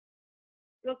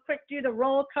real quick do the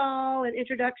roll call and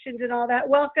introductions and all that.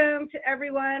 Welcome to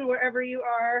everyone, wherever you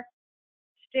are,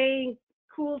 staying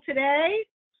cool today.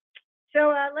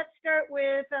 So let's start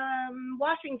with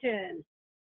Washington.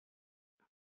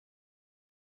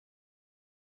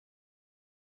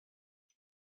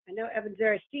 I know Evan's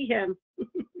there. I see him.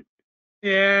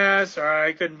 Yeah, sorry,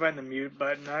 I couldn't find the mute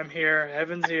button. I'm here.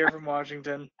 Evan's here from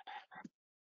Washington.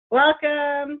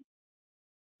 Welcome.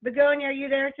 Begonia, are you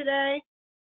there today?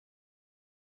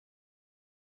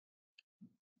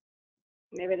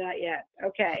 Maybe not yet.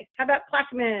 Okay. How about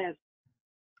Clackamas?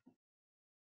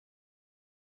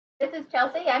 This is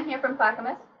Chelsea. I'm here from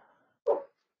Clackamas.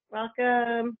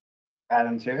 Welcome.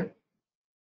 Adam's here.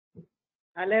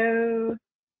 Hello.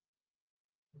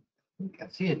 I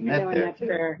see it net there.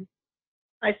 There.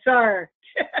 I saw her.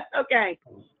 Okay.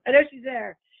 I know she's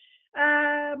there.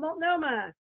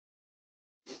 Multnomah.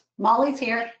 Molly's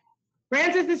here.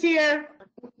 Francis is here.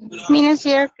 Mina's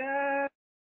here.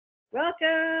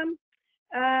 Welcome.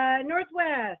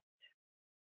 Northwest.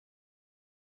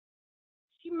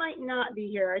 She might not be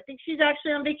here. I think she's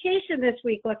actually on vacation this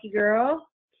week, lucky girl.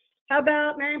 How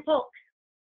about Marion Polk?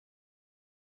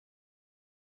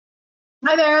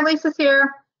 Hi there, Lisa's here.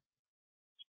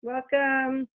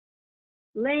 Welcome.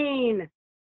 Lane.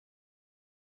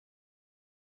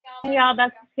 Hey y'all,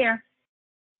 Beth's here.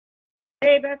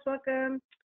 Hey, Beth, welcome.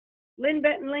 Lynn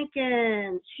Benton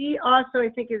Lincoln. She also, I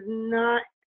think, is not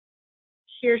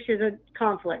here. She has a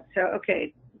conflict. So,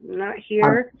 okay, not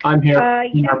here. I'm here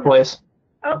in our place.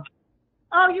 Oh,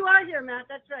 you are here, Matt.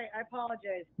 That's right. I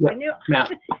apologize. Yep, I knew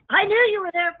Matt. I knew you were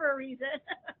there for a reason.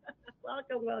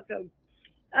 Welcome, welcome.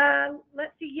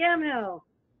 Let's see, Yamhill.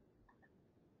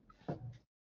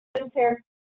 Who's here?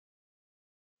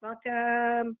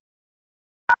 Welcome.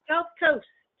 South Coast.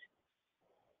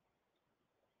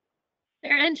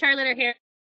 Sarah and Charlotte are here.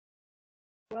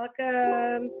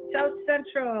 Welcome. South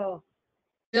Central.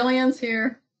 Jillian's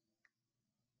here.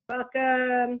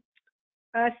 Welcome.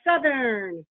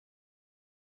 Southern.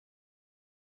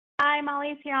 Hi,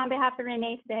 Molly's here on behalf of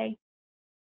Renee today.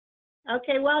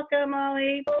 Okay, welcome,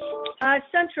 Molly.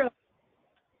 Central.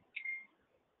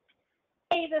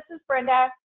 Hey, this is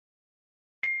Brenda.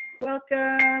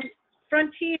 Welcome.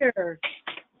 Frontier.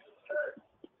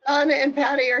 Anna and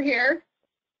Patty are here.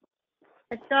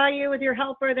 I saw you with your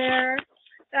helper there.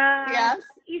 Yes.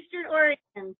 Eastern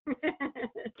Oregon.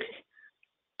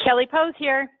 Kelly Poe's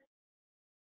here.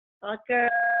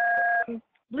 Welcome.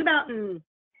 Blue Mountain.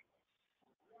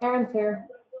 Aaron's here.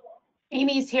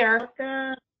 Amy's here.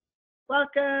 Welcome.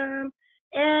 Welcome.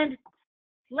 And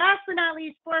last but not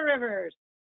least, Four Rivers.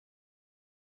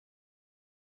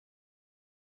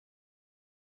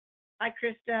 Hi,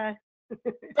 Krista.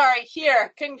 Sorry,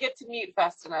 here. Couldn't get to mute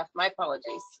fast enough. My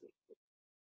apologies.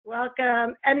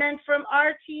 Welcome. And then from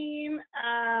our team,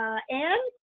 Anne.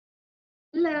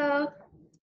 Hello.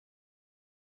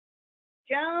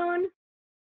 Joan.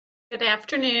 Good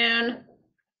afternoon.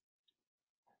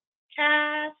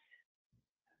 Cass.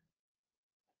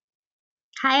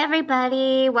 Hi,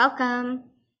 everybody. Welcome.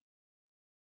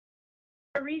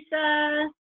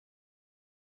 Teresa.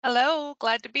 Hello,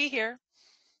 glad to be here.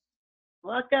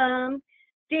 Welcome.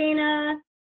 Dana.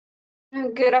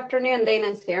 Good afternoon.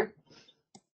 Dana's here.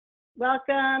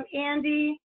 Welcome.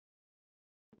 Andy.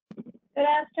 Good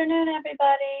afternoon,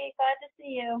 everybody. Glad to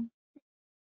see you.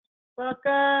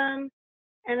 Welcome.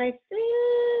 And I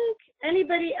think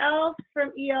anybody else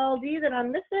from ELD that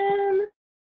I'm missing?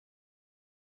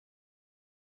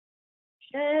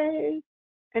 Okay.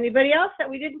 Anybody else that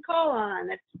we didn't call on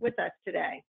that's with us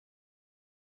today?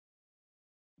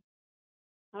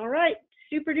 All right,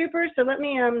 super duper. So let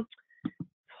me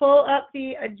pull up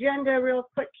the agenda real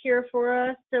quick here for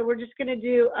us. So we're just going to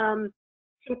do some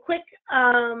quick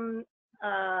updates.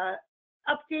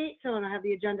 Oh, and I have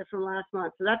the agenda from last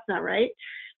month, so that's not right.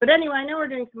 But anyway, I know we're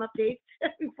doing some updates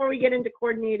before we get into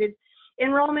coordinated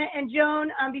enrollment. And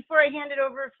Joan, before I hand it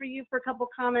over for you for a couple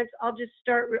comments, I'll just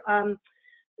start.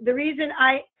 The reason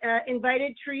I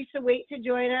invited Teresa Waite to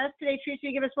join us today, Teresa,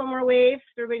 you give us one more wave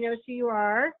so everybody knows who you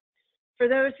are. For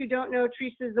those who don't know,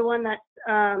 Teresa is the one that's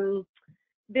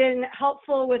been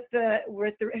helpful with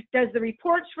does the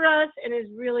reports for us and is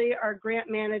really our grant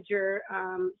manager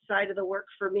side of the work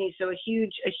for me. So a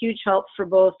huge help for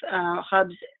both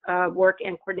Hub's work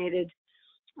and coordinated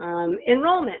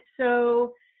enrollment.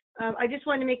 So I just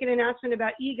wanted to make an announcement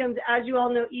about EGIMS. As you all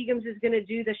know, EGIMS is going to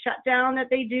do the shutdown that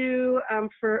they do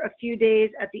for a few days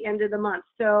at the end of the month.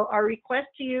 So our request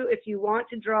to you, if you want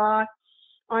to draw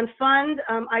on funds,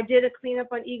 I did a cleanup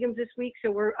on EGIMS this week,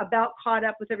 so we're about caught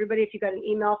up with everybody. If you got an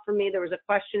email from me, there was a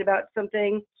question about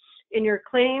something in your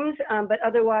claims, but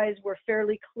otherwise we're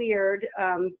fairly cleared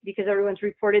because everyone's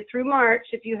reported through March.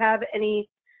 If you have any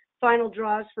final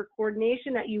draws for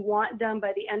coordination that you want done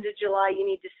by the end of July, you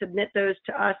need to submit those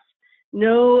to us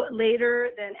no later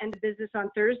than end of business on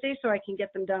Thursday, so I can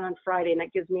get them done on Friday, and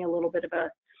that gives me a little bit of a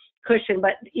cushion.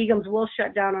 But EGIMS will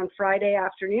shut down on Friday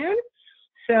afternoon,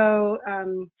 so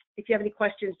if you have any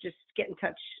questions, just get in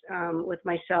touch with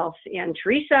myself and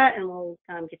Teresa, and we'll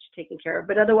get you taken care of.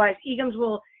 But otherwise, EGIMS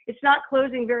it's not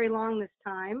closing very long this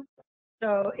time,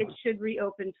 so it should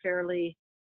reopen fairly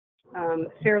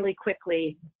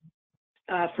quickly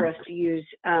for us to use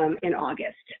in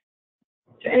August.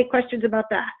 So any questions about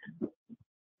that?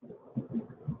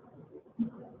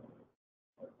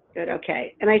 Good,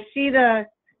 okay. And I see just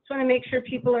want to make sure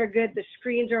people are good. The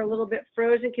screens are a little bit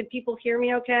frozen. Can people hear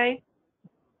me okay?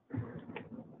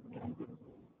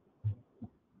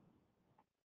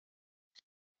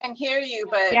 Can hear you,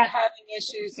 but Yeah. having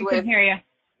issues We with. can hear you.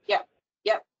 Yep.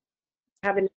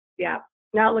 Yeah.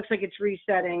 Now it looks like it's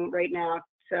resetting right now.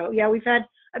 So yeah,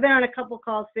 I've been on a couple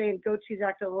calls saying GoTo's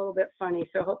acting a little bit funny.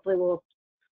 So hopefully we'll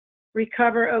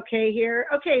recover okay here.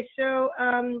 Okay, so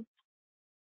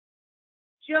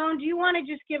Joan, do you want to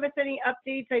just give us any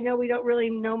updates? I know we don't really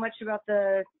know much about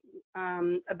the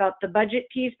budget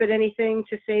piece, but anything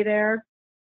to say there?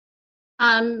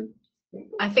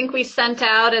 I think we sent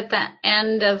out at the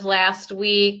end of last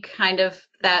week kind of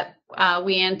that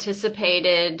we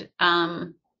anticipated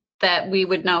that we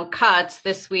would know cuts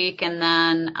this week, and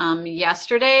then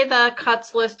yesterday the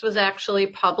cuts list was actually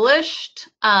published,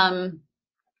 and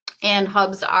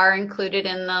hubs are included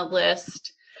in the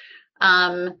list.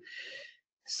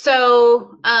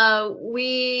 So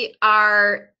we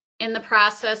are in the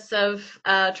process of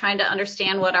trying to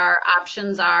understand what our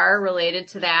options are related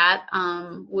to that.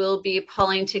 We'll be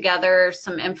pulling together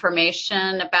some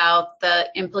information about the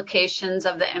implications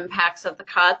of the impacts of the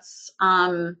cuts,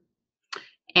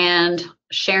 and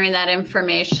sharing that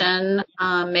information,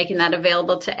 making that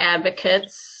available to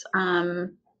advocates.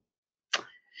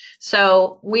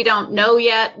 So we don't know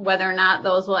yet whether or not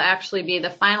those will actually be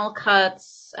the final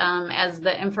cuts. As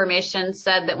the information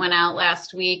said that went out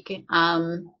last week,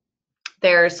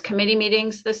 there's committee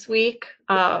meetings this week,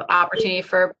 opportunity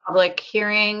for public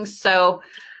hearings. So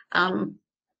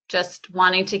just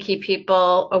wanting to keep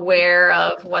people aware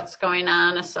of what's going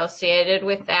on associated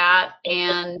with that.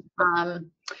 And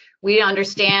we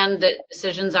understand that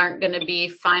decisions aren't going to be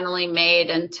finally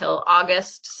made until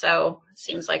August. So it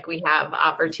seems like we have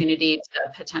opportunity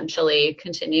to potentially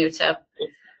continue to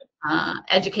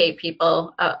educate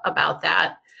people about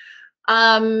that.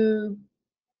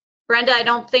 Brenda, I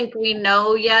don't think we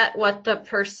know yet what the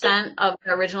 % of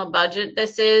the original budget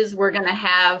this is. We're going to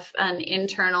have an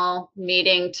internal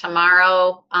meeting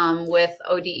tomorrow with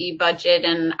ODE budget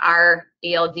and our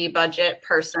ELD budget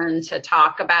person to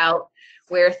talk about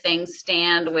where things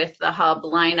stand with the hub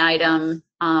line item,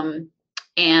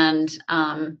 and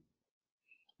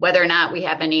whether or not we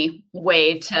have any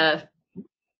way to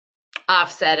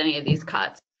offset any of these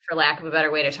cuts. For lack of a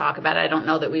better way to talk about it, I don't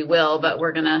know that we will, but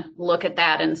we're going to look at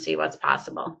that and see what's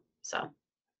possible. So.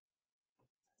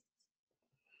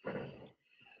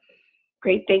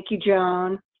 Great, thank you,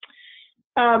 Joan.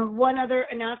 One other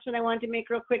announcement I wanted to make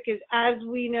real quick is, as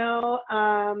we know,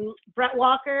 Brett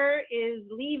Walker is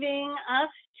leaving us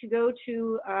to go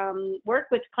to work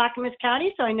with Clackamas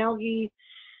County. So I know he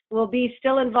will be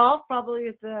still involved probably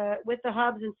with the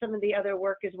hubs and some of the other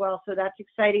work as well. So that's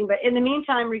exciting. But in the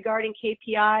meantime, regarding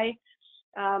KPI,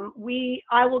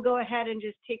 I will go ahead and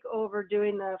just take over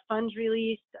doing the funds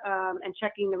release and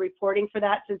checking the reporting for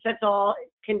that. Since that's all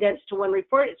condensed to one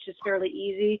report, it's just fairly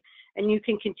easy. And you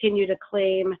can continue to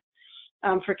claim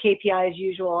for KPI as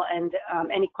usual, and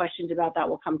any questions about that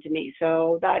will come to me.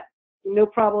 So that, no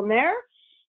problem there.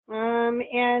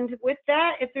 And with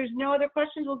that, if there's no other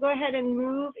questions, we'll go ahead and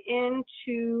move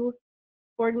into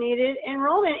coordinated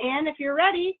enrollment. Anne, if you're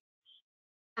ready.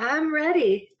 I'm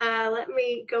ready. Let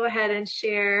me go ahead and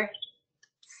share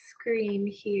screen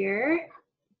here.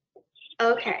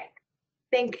 Okay.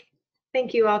 Think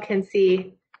you all can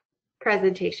see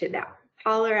presentation now.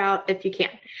 Holler out if you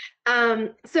can.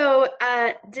 So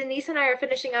Denise and I are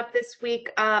finishing up this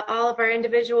week all of our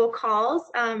individual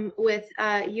calls with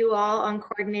you all on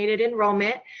coordinated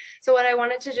enrollment. So what I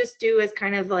wanted to just do is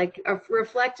kind of like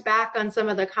reflect back on some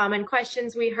of the common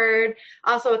questions we heard,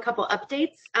 also a couple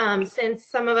updates since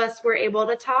some of us were able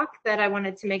to talk that I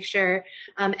wanted to make sure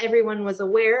everyone was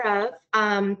aware of,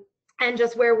 and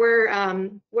just where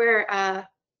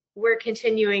we're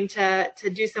continuing to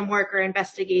do some work or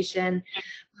investigation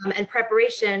and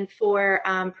preparation for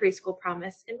Preschool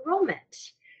Promise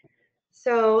enrollment.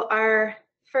 So our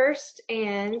first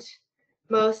and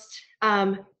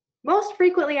most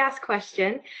frequently asked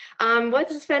question, what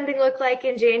does spending look like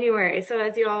in January? So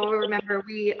as you all will remember,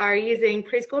 we are using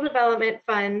preschool development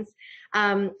funds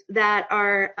that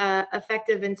are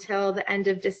effective until the end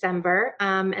of December.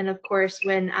 And of course,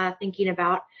 when thinking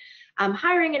about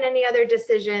hiring and any other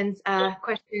decisions,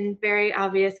 question very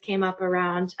obvious came up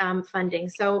around funding.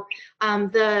 So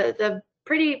the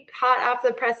pretty hot off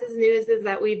the presses news is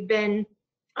that we've been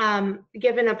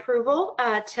given approval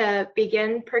to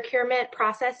begin procurement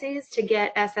processes to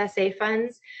get SSA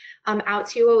funds out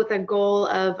to you with a goal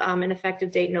of an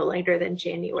effective date no later than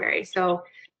January. So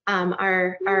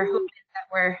our hope is that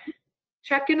we're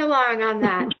trucking along on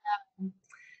that.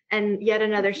 And yet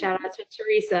another shout out to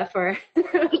Teresa for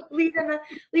leading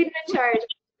the charge of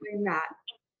doing that.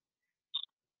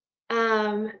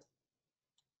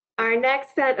 Our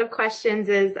next set of questions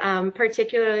is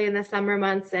particularly in the summer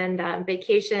months and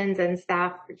vacations and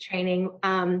staff training.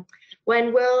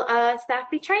 When will staff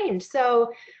be trained?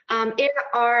 So in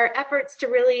our efforts to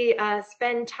really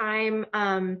spend time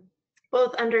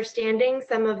both understanding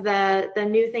some of the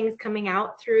new things coming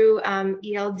out through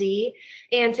ELD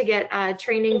and to get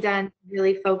training done,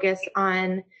 really focus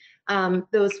on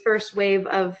those first wave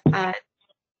of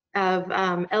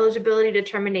eligibility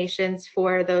determinations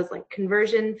for those like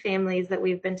conversion families that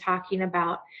we've been talking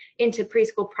about into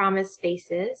preschool promise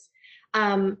spaces.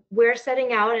 We're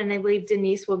setting out, and I believe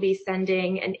Denise will be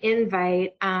sending an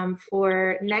invite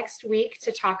for next week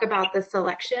to talk about the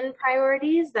selection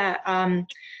priorities that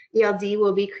ELD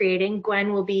will be creating.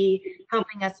 Gwen will be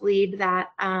helping us lead that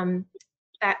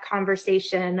that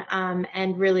conversation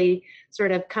and really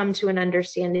sort of come to an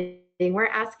understanding. We're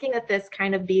asking that this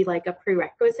kind of be like a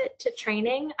prerequisite to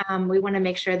training. We want to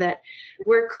make sure that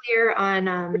we're clear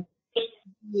on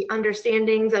the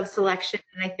understandings of selection,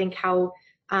 and I think how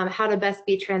to best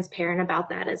be transparent about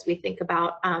that as we think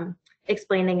about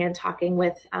explaining and talking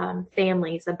with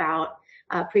families about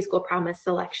preschool promise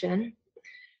selection.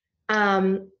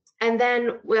 And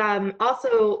then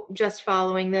also just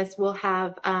following this, we'll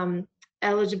have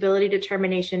eligibility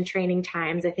determination training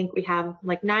times. I think we have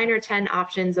like 9 or 10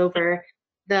 options over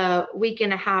the week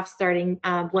and a half starting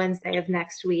Wednesday of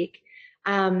next week.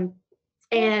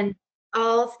 And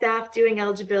all staff doing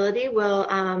eligibility will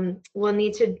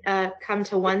need to come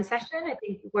to one session. I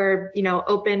think we're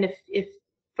open if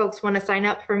folks want to sign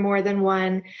up for more than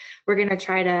one. We're going to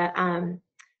try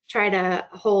to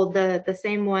hold the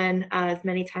same one as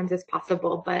many times as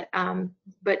possible, but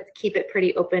keep it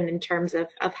pretty open in terms of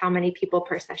how many people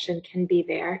per session can be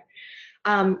there.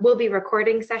 We'll be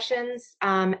recording sessions,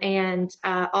 and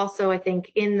also I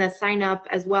think in the sign up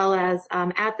as well as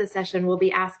at the session, we'll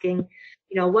be asking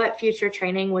what future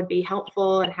training would be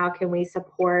helpful and how can we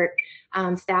support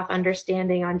staff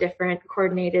understanding on different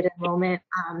coordinated enrollment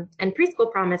and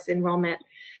preschool promise enrollment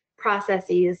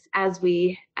processes as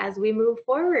we move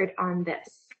forward on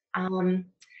this.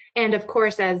 And of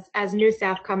course, as new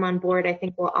staff come on board, I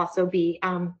think we'll also be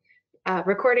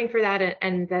recording for that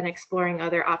and then exploring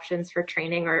other options for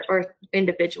training or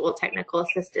individual technical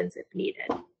assistance if needed.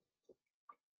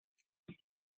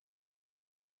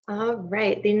 All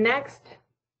right, the next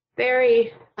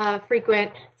very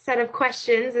frequent set of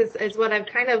questions is what I've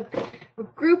kind of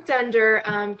grouped under,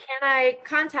 can I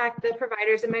contact the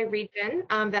providers in my region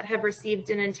that have received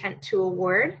an intent to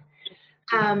award?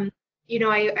 I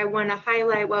want to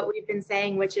highlight what we've been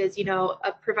saying, which is,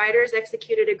 a provider's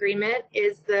executed agreement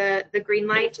is the green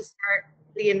light to start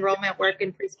the enrollment work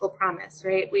in preschool promise,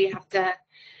 right? We have to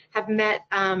have met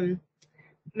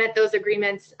those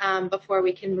agreements before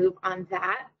we can move on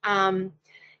that.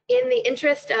 In the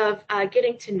interest of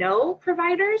getting to know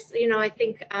providers, I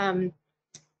think,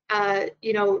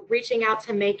 reaching out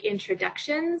to make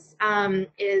introductions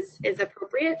is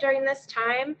appropriate during this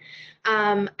time.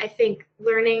 I think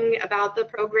learning about the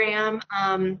program,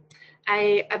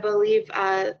 I believe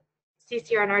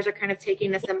CCRNRs are kind of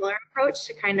taking a similar approach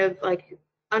to kind of like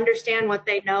understand what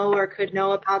they know or could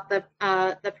know about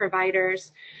the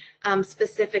providers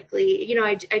specifically.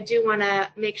 I do want to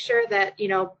make sure that,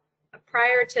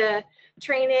 prior to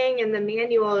training and the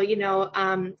manual,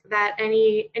 that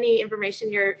any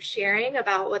information you're sharing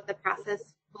about what the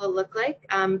process will look like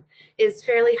is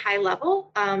fairly high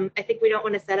level. I think we don't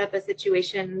want to set up a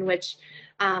situation in which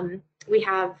we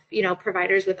have,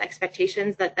 providers with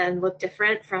expectations that then look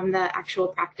different from the actual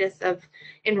practice of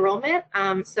enrollment.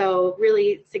 So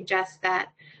really suggest that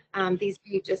these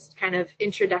be just kind of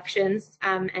introductions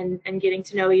and getting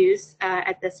to know yous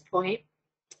at this point.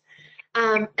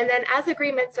 And then as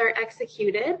agreements are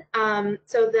executed,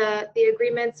 so the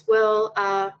agreements will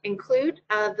include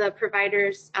the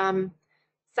provider's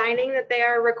signing that they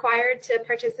are required to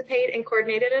participate in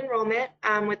coordinated enrollment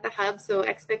with the hub, so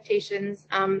expectations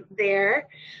there.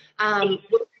 We'll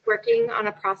be working on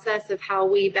a process of how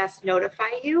we best notify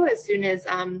you as soon as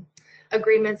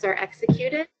agreements are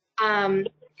executed.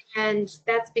 And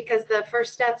that's because the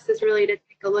first steps is really to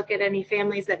take a look at any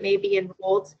families that may be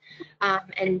enrolled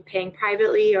and paying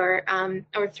privately or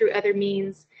through other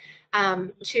means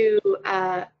to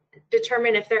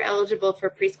determine if they're eligible for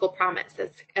preschool promise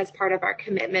as part of our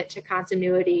commitment to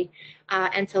continuity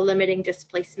and to limiting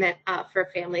displacement for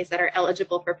families that are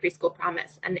eligible for preschool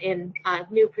promise and in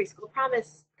new preschool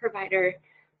promise provider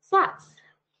slots.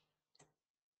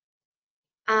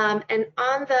 And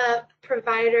on the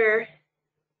provider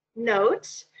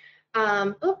note,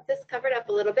 this covered up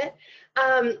a little bit.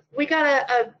 We got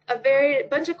a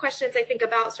bunch of questions, I think,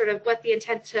 about sort of what the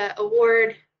intent to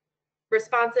award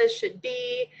responses should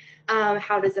be.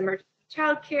 How does emergency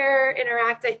childcare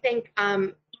interact? I think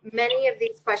many of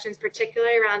these questions,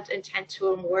 particularly around intent to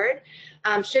award,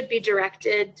 should be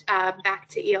directed back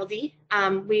to ELD.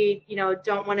 We,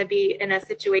 don't want to be in a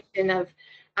situation of,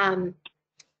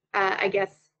 I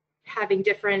guess, having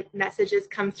different messages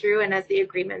come through, and as the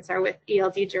agreements are with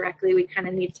ELD directly, we kind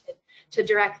of need to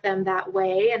direct them that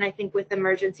way. And I think with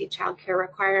emergency childcare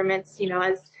requirements,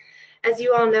 as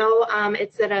you all know,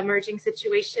 it's an emerging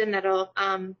situation that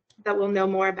we'll know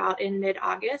more about in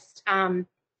mid-August,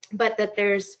 but that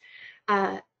there's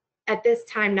at this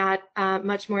time not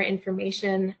much more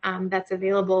information that's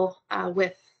available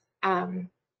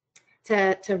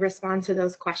to respond to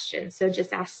those questions. So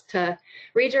just ask to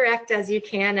redirect as you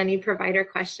can any provider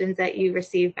questions that you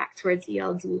receive back towards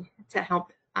ELD to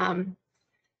help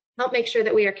make sure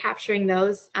that we are capturing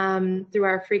those through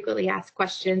our frequently asked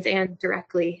questions and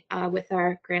directly with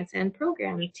our grants and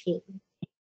program team.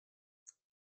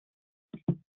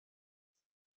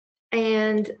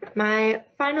 And my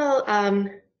final,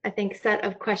 I think, set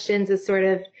of questions is sort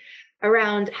of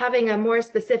around having a more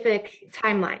specific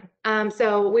timeline.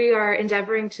 So we are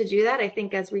endeavoring to do that. I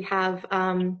think as we have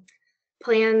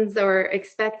plans or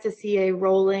expect to see a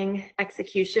rolling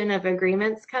execution of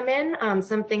agreements come in,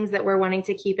 some things that we're wanting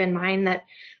to keep in mind that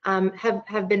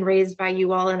have been raised by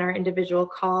you all in our individual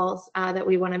calls that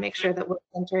we want to make sure that we're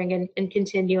centering and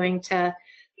continuing to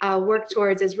work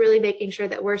towards is really making sure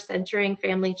that we're centering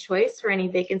family choice for any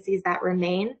vacancies that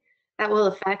remain. That will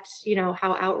affect,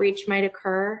 how outreach might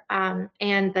occur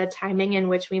and the timing in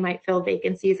which we might fill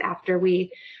vacancies after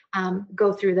we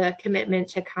go through the commitment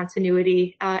to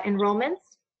continuity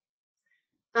enrollments.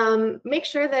 Make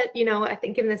sure that, I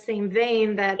think in the same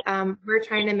vein that we're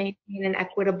trying to maintain an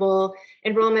equitable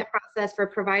enrollment process for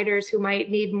providers who might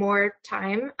need more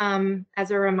time. As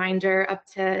a reminder, up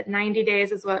to 90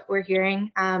 days is what we're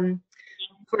hearing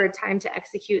for time to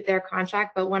execute their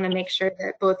contract, but want to make sure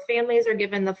that both families are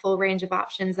given the full range of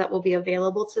options that will be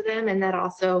available to them, and that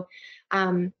also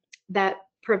that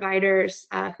providers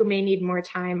who may need more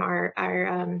time are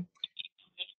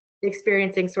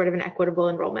experiencing sort of an equitable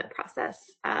enrollment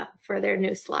process for their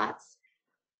new slots.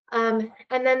 And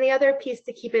then the other piece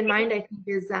to keep in mind, I think,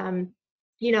 is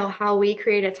how we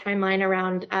create a timeline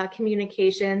around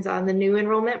communications on the new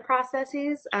enrollment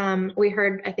processes. We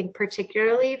heard, I think,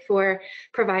 particularly for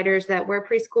providers that were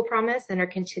preschool promise and are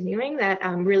continuing, that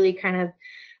really kind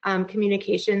of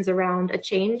communications around a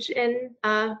change in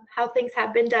how things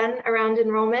have been done around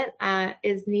enrollment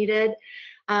is needed.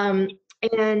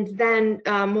 And then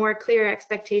more clear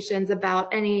expectations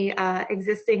about any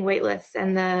existing waitlists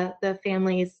and the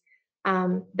families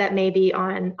that may be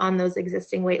on those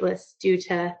existing waitlists due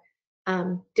to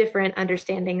different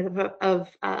understandings of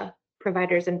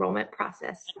providers' enrollment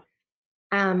process.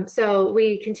 So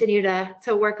we continue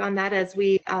to work on that as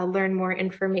we learn more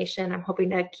information. I'm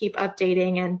hoping to keep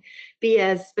updating and be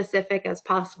as specific as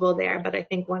possible there, but I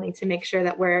think wanting to make sure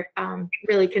that we're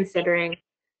really considering,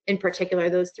 in particular,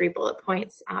 those 3 bullet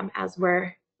points as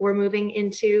we're moving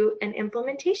into an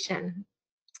implementation.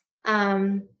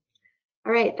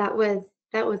 All right, that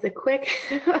was a quick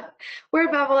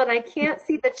word bubble, and I can't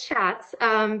see the chats,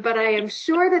 but I am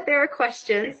sure that there are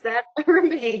questions that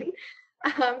remain.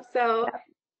 So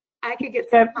I could get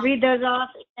some. Read those off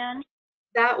again.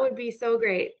 That would be so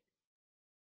great.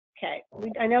 Okay,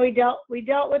 I know we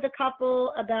dealt with a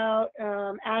couple about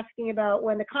asking about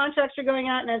when the contracts are going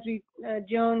out, and as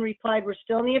Joan replied, we're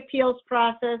still in the appeals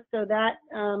process, so that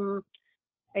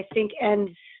I think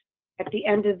ends at the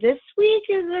end of this week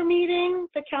is their meeting,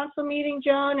 the council meeting,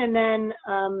 Joan, and then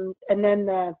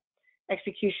the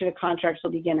execution of contracts will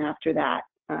begin after that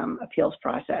appeals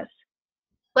process.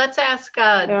 Let's ask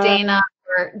Dana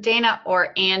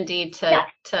or Andy to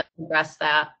address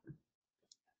that.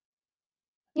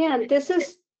 Yeah, this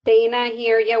is Dana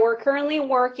here. Yeah, we're currently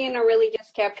working on really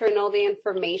just capturing all the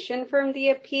information from the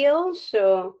appeal.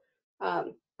 So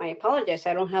I apologize.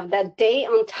 I don't have that date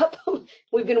on top of,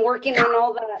 we've been working on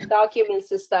all the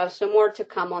documents and stuff. So more to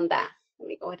come on that. Let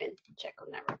me go ahead and check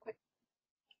on that real quick.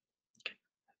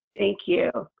 Thank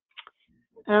you.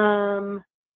 And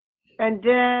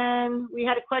then we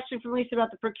had a question from Lisa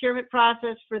about the procurement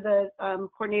process for the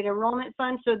coordinated enrollment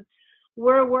fund. So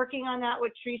we're working on that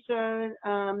with Teresa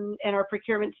and our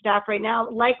procurement staff right now.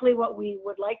 Likely what we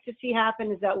would like to see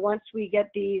happen is that once we get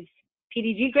these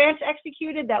PDG grants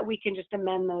executed, that we can just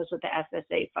amend those with the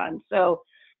SSA fund. So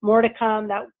more to come.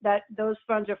 That those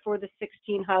funds are for the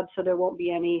 16 hubs, so there won't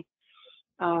be any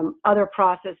other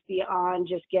process beyond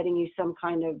just getting you some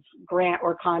kind of grant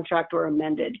or contract or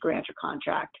amended grant or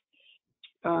contract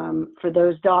for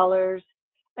those dollars.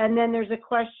 And then there's a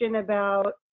question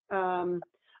about,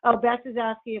 Beth is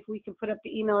asking if we can put up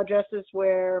the email addresses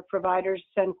where providers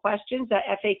send questions, that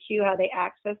FAQ, how they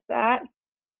access that.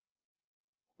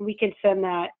 We can send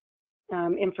that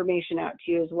information out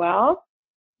to you as well.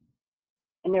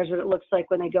 And there's what it looks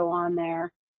like when they go on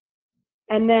there.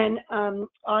 And then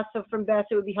also from Beth,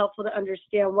 it would be helpful to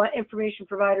understand what information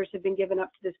providers have been given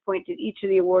up to this point. Did each of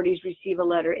the awardees receive a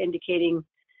letter indicating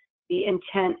the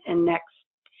intent and next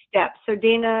steps? So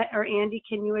Dana or Andy,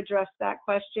 can you address that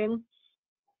question?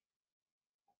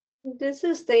 This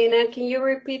is Dana. Can you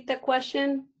repeat the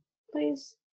question,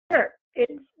 please? Sure.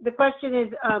 The question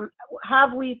is,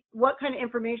 what kind of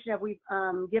information have we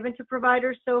given to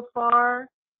providers so far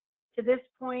to this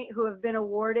point who have been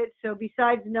awarded? So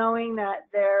besides knowing that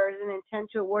there's an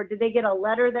intent to award, did they get a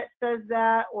letter that says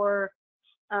that, or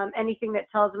anything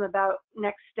that tells them about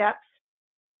next steps?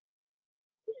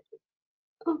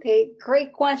 Okay,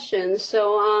 great question.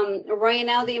 So right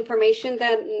now, the information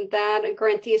that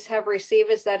grantees have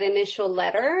received is that initial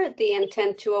letter, the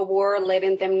intent to award,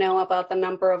 letting them know about the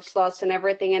number of slots and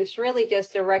everything. And it's really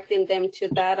just directing them to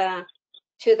that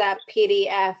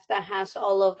PDF that has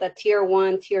all of the tier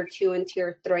 1, tier 2, and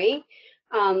tier 3.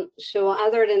 So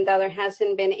other than that, there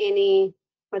hasn't been any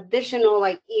additional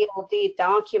like ELD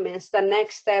documents. The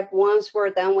next step, once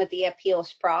we're done with the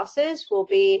appeals process, will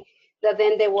be that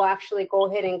then they will actually go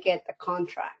ahead and get the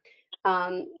contract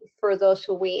for those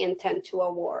who we intend to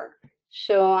award.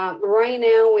 So right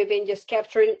now, we've been just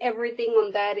capturing everything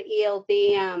on that ELD,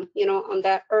 on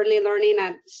that early learning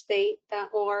at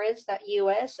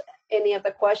state.ors.us, any of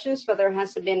the questions, but there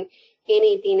hasn't been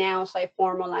anything else like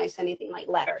formalized, anything like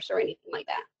letters or anything like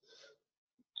that.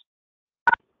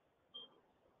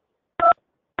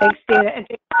 Thanks, Dana, and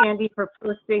thanks, Andy, for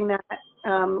posting that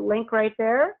link right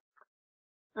there.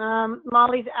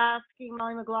 Molly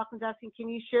McLaughlin's asking, can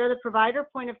you share the provider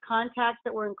point of contacts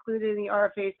that were included in the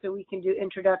RFA so we can do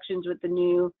introductions with the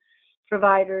new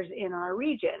providers in our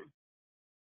region?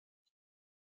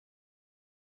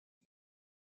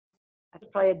 That's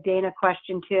probably a Dana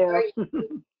question too.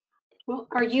 Well,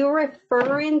 are you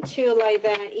referring to like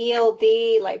the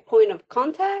ELD like point of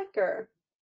contact, or?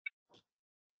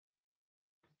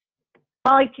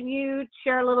 Molly, can you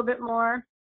share a little bit more?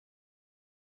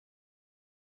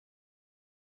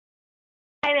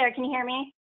 Hi there, can you hear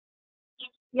me?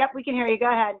 Yep, we can hear you. Go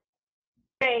ahead.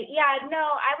 Great. Yeah, no,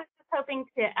 I was just hoping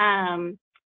to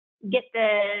get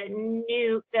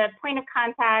the point of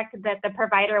contact that the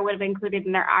provider would have included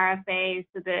in their RFA,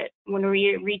 so that when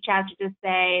we reach out to just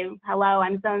say, hello,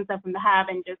 I'm so-and-so from the hub,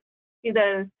 and just do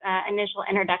those initial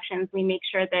introductions, we make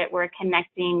sure that we're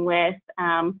connecting with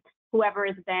whoever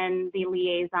has been the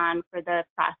liaison for the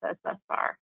process thus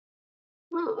far.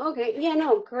 Oh, okay. Yeah,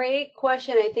 no, great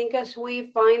question. I think as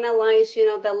we finalize,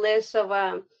 the list of,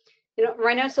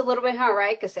 right now it's a little bit hard,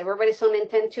 right? Because everybody's on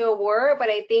intent to award, but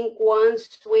I think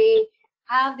once we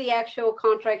have the actual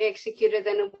contract executed,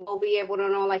 then we'll be able to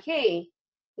know, like, hey,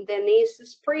 Denise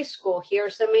is preschool,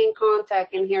 here's the main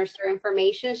contact, and here's their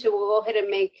information. So we'll go ahead and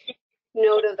make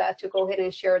note of that to go ahead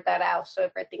and share that out so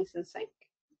everything's in sync.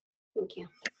 Thank you.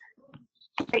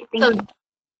 Great, thank you.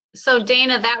 So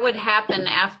Dana, that would happen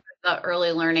after the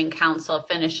Early Learning Council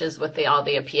finishes with all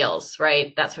the appeals,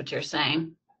 right? That's what you're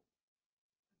saying?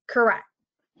 Correct.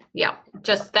 Yeah,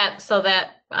 just that, so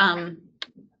that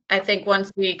I think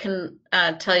once we can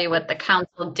tell you what the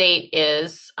council date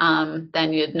is,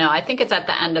 then you'd know. I think it's at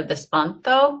the end of this month,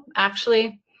 though,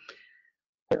 actually.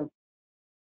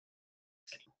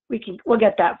 We'll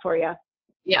get that for you.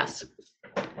 Yes.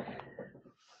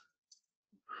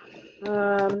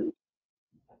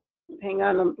 Hang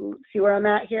on, see where I'm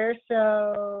at here.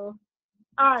 So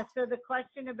the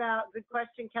question good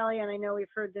question, Kelly, and I know we've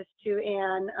heard this too,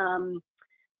 Anne.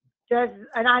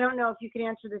 And I don't know if you can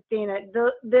answer this, Dana.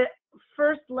 The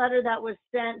first letter that was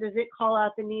sent, does it call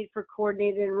out the need for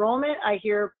coordinated enrollment? I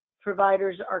hear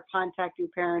providers are contacting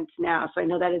parents now, so I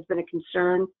know that has been a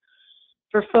concern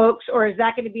for folks. Or is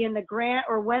that going to be in the grant,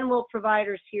 or when will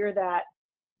providers hear that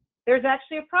there's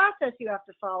actually a process you have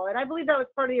to follow? And I believe that was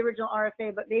part of the original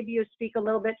RFA, but maybe you speak a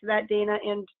little bit to that, Dana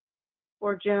and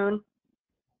or Joan.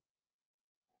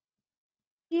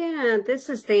 Yeah, this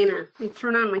is Dana. Let me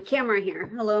turn on my camera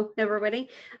here. Hello, everybody.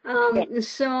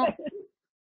 So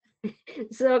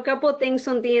a couple of things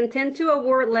on the intent to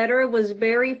award letter was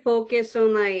very focused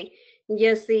on like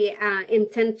just the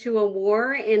intent to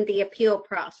award and the appeal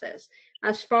process.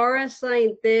 As far as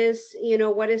like this, you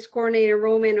know, what is coordinated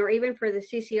enrollment, or even for the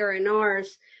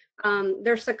CCRNRs,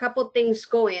 there's a couple things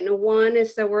going. One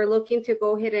is that we're looking to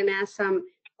go ahead and ask some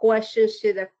questions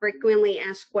to the frequently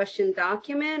asked question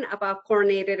document about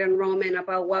coordinated enrollment,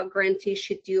 about what grantees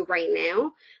should do right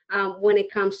now when it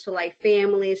comes to like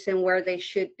families and where they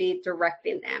should be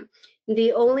directing them.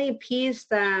 The only piece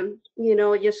that, you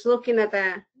know, just looking at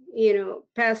the, you know,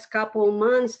 past couple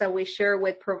months that we share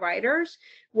with providers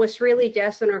was really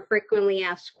just on our frequently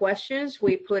asked questions.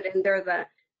 We put in there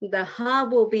the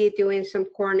hub will be doing some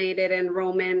coordinated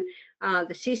enrollment.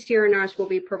 The CCRNRs will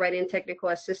be providing technical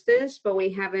assistance, but we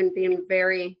haven't been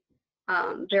very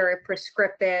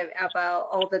prescriptive about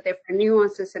all the different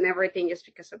nuances and everything, just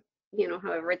because of, you know,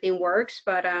 how everything works.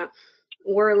 But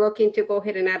we're looking to go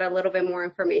ahead and add a little bit more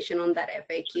information on that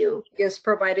FAQ, just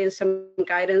providing some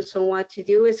guidance on what to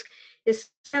do. Is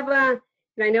have a,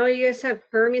 and I know you guys have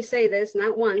heard me say this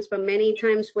not once, but many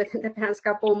times within the past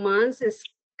couple of months, it's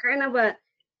kind of a,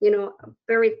 you know, a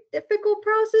very difficult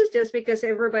process, just because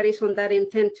everybody's on that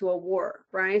intent to award,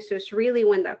 right? So it's really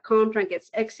when the contract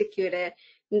gets executed,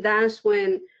 that's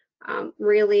when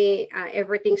really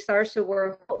everything starts to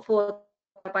work. Hopeful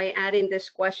by adding these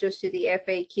questions to the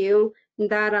FAQ,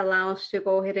 that allows to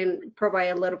go ahead and provide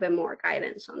a little bit more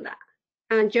guidance on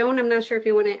that. Joan, I'm not sure if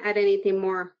you want to add anything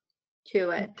more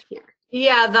to it here.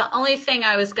 Yeah, the only thing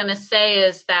I was going to say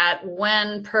is that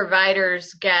when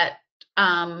providers get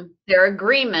their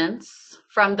agreements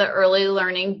from the early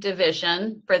learning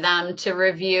division for them to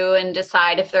review and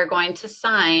decide if they're going to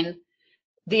sign,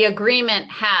 the agreement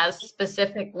has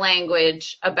specific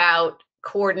language about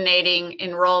coordinating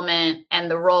enrollment and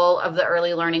the role of the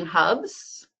early learning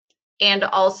hubs, and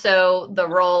also the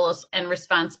roles and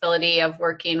responsibility of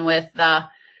working with the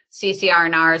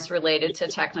CCRNRs related to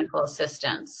technical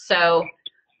assistance. So,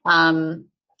 and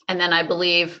then I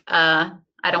believe, I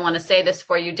don't want to say this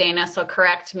for you, Dana, so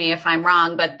correct me if I'm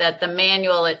wrong, but that the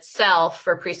manual itself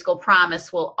for Preschool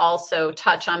Promise will also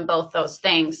touch on both those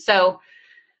things. So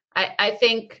I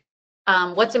think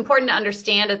what's important to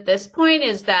understand at this point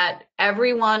is that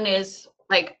everyone is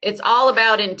like, it's all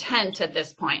about intent at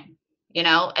this point. You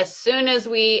know, as soon as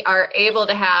we are able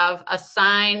to have a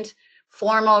signed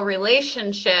formal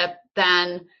relationship,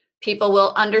 then people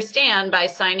will understand by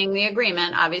signing the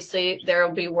agreement. Obviously, there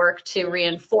will be work to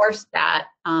reinforce that.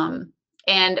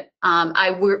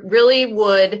 I really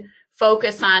would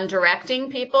focus on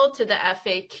directing people to the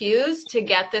FAQs to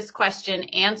get this question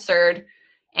answered.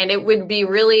 And it would be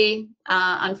really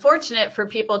unfortunate for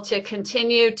people to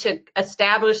continue to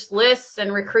establish lists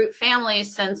and recruit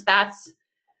families, since that's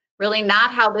really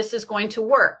not how this is going to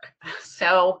work.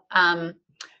 So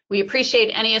we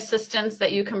appreciate any assistance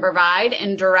that you can provide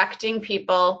in directing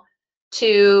people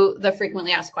to the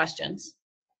frequently asked questions.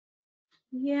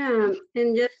 Yeah,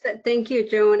 and just thank you,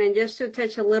 Joan. And just to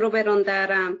touch a little bit on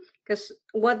that, because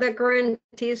what the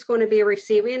grantee is going to be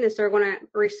receiving is they're going to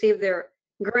receive their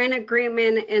grant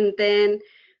agreement, and then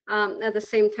at the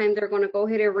same time, they're going to go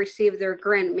ahead and receive their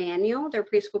grant manual, their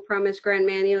Preschool Promise grant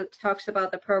manual. It talks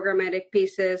about the programmatic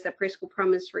pieces, the Preschool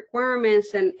Promise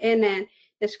requirements, and in it,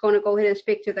 it's going to go ahead and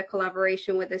speak to the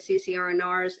collaboration with the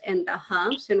CCRNRs and the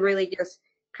hubs, and really just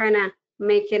kind of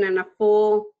make it in a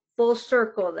full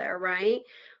circle there, right?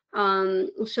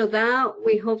 So that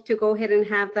we hope to go ahead and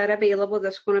have that available.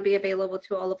 That's going to be available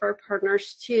to all of our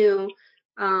partners too.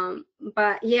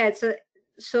 But yeah,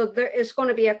 so there is going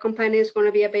to be a component. It's going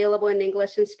to be available in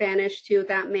English and Spanish to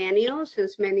that manual,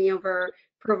 since many of our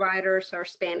providers are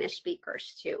Spanish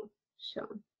speakers too. So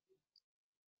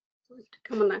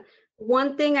come on that.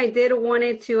 One thing I did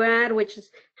wanted to add, which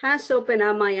has opened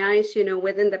up my eyes, you know,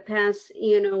 within the past,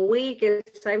 you know, week, is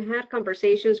I've had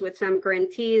conversations with some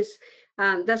grantees.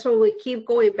 That's why we keep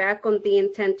going back on the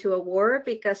intent to award,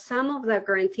 because some of the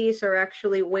grantees are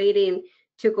actually waiting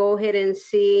to go ahead and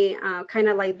see kind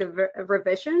of like the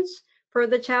revisions for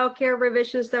the child care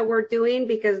revisions that we're doing,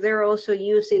 because they're also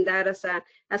using that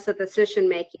as a decision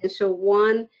making. So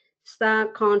one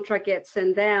that contract gets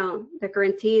sent out, the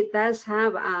grantee does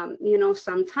have, you know,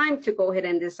 some time to go ahead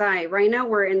and decide. Right now,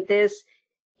 we're in this,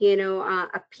 you know,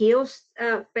 appeals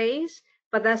phase,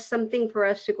 but that's something for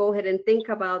us to go ahead and think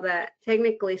about, that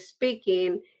technically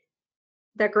speaking,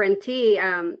 the grantee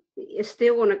is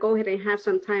still want to go ahead and have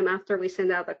some time after we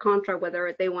send out the contract,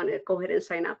 whether they want to go ahead and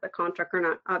sign up the contract or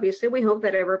not. Obviously, we hope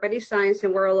that everybody signs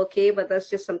and we're all okay, but that's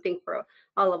just something for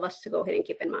all of us to go ahead and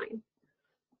keep in mind.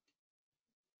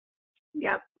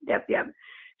 Yep.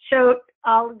 So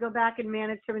I'll go back and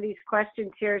manage some of these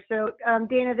questions here. So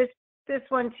Dana, this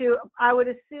one too, I would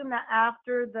assume that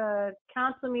after the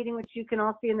council meeting, which you can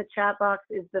all see in the chat box,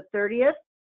 is the 30th.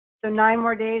 So 9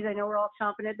 more days. I know we're all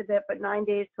chomping at the bit, but 9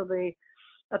 days till the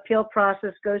appeal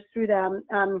process goes through them.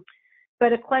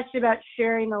 But a question about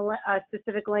sharing the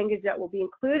specific language that will be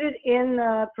included in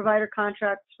the provider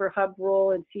contracts for Hub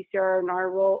role and CCR and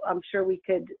our role, I'm sure we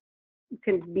can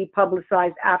be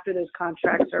publicized after those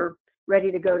contracts are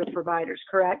ready to go to providers,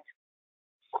 correct?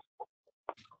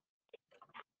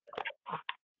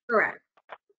 Correct.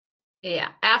 Yeah,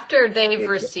 after they've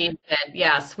received it,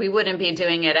 yes, we wouldn't be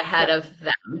doing it ahead of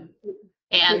them.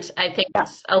 And I think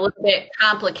it's a little bit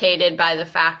complicated by the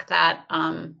fact that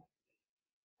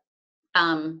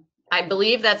I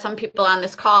believe that some people on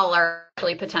this call are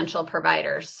actually potential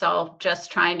providers. So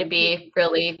just trying to be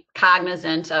really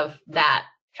cognizant of that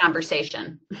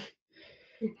conversation.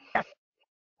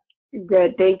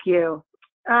 Good, thank you.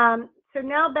 So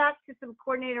now back to some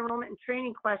coordinated enrollment and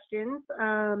training questions.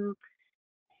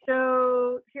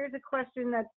 So here's a question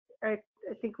that I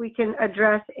think we can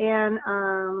address, and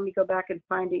let me go back and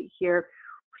find it here.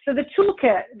 So the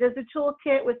toolkit, does the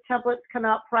toolkit with templates come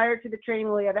out prior to the training?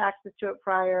 Will you have access to it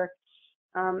prior?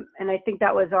 And I think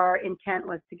that was our intent,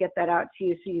 was to get that out to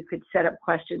you so you could set up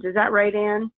questions. Is that right,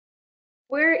 Ann?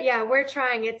 We're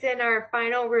trying. It's in our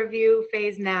final review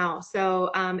phase now.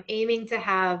 So aiming to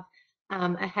have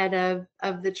ahead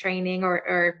of the training,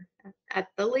 or at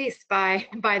the least by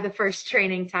the first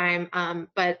training time,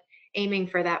 but aiming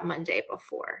for that Monday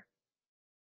before.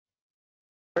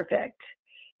 Perfect.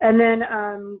 And then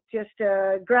just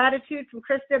gratitude from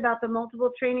Krista about the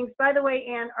multiple trainings. By the way,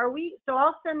 Ann, so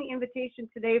I'll send the invitation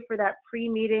today for that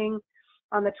pre-meeting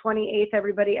on the 28th,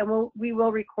 everybody, and we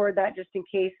will record that just in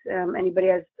case anybody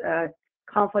has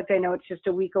conflict. I know it's just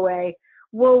a week away.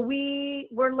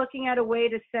 We're looking at a way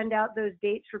to send out those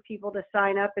dates for people to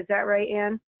sign up. Is that right,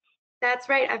 Ann? That's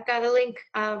right. I've got a link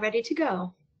ready to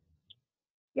go.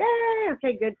 Yay!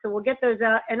 Okay, good. So we'll get those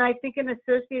out. And I think an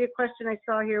associated question I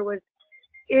saw here was,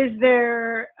 is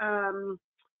there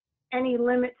any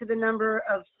limit to the number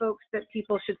of folks that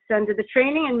people should send to the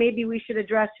training? And maybe we should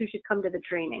address who should come to the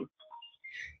training.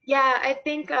 Yeah, I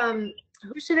think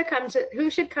who should come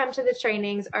to the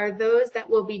trainings are those that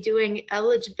will be doing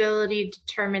eligibility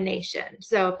determination.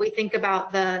 So if we think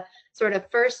about the sort of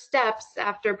first steps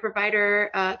after provider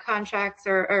contracts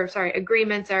or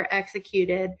agreements are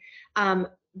executed,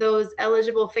 those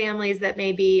eligible families that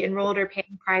may be enrolled or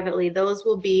paying privately, those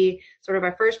will be sort of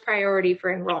our first priority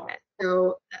for enrollment.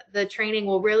 So the training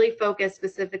will really focus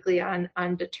specifically on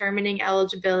determining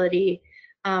eligibility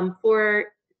for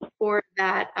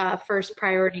that first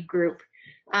priority group,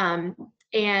 and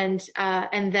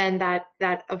then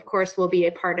that of course will be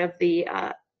a part of the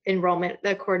enrollment,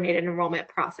 the coordinated enrollment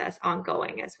process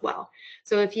ongoing as well.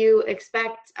 So if you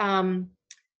expect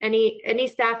any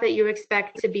staff that you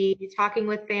expect to be talking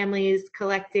with families,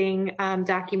 collecting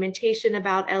documentation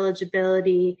about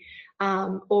eligibility,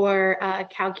 or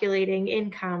calculating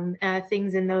income,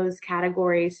 things in those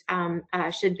categories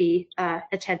should be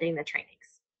attending the trainings.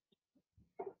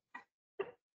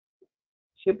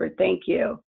 Super, thank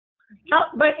you.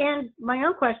 And my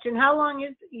own question, how long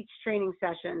is each training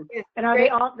session? And are they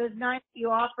all, those 9 you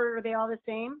offer, are they all the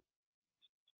same?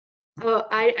 Oh,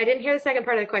 I didn't hear the second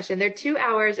part of the question. They're 2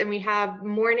 hours, and we have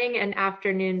morning and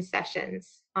afternoon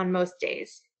sessions on most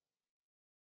days.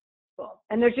 Cool.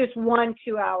 And there's just 1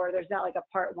 2-hour. There's not like a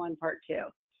part 1, part 2.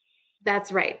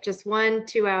 That's right. Just 1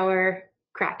 2-hour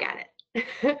crack at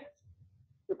it.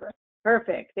 Super.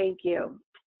 Perfect. Thank you.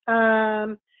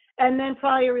 And then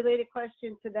probably a related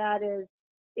question to that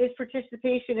is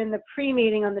participation in the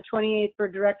pre-meeting on the 28th for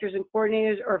directors and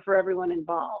coordinators, or for everyone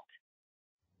involved?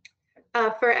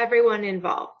 For everyone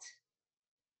involved.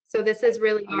 So this is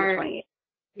really our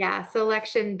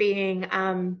selection being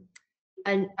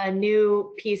a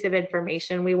new piece of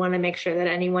information. We want to make sure that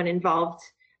anyone involved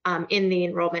in the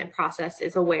enrollment process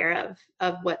is aware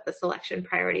of what the selection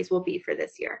priorities will be for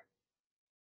this year.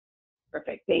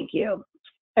 Perfect, thank you.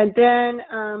 And then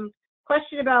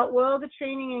question about, will the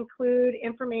training include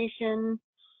information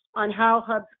on how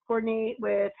hubs coordinate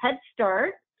with Head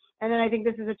Start And then I think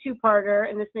this is a two-parter,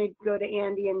 and this may go to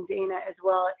Andy and Dana as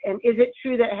well. And is it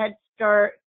true that Head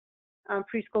Start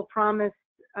Preschool Promise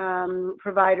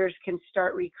providers can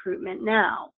start recruitment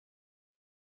now?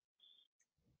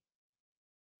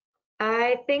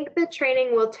 I think the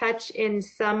training will touch in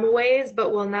some ways,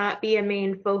 but will not be a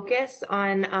main focus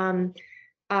on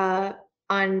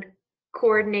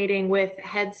coordinating with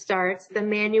Head Starts. The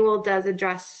manual does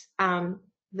address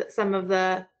some of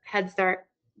the Head Start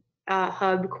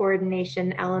hub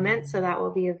coordination elements, so that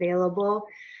will be available.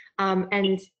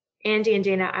 And Andy and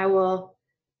Dana, I will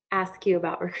ask you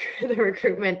about the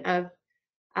recruitment of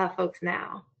folks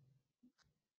now.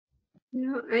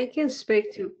 I can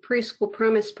speak to Preschool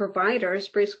Promise providers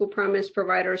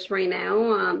right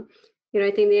now.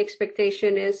 I think the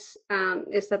expectation is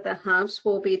that the hubs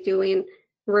will be doing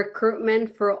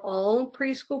recruitment for all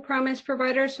Preschool Promise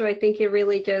providers. So I think it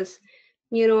really just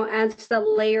adds the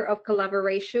layer of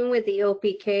collaboration with the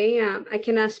OPK. I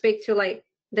cannot speak to like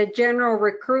the general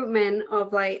recruitment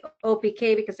of like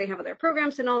OPK because they have other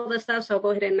programs and all this stuff. So I'll go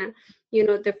ahead and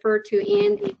defer to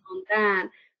Andy on that.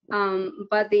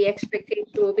 But the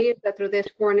expectation will be that through this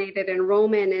coordinated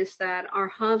enrollment is that our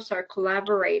hubs are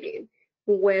collaborating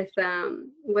with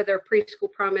our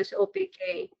Preschool Promise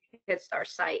OPK Head Start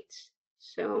sites.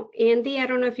 So Andy, I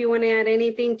don't know if you want to add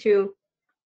anything to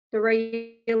the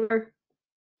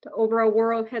overall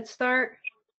world Head Start.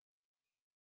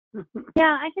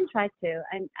 Yeah, I can try to.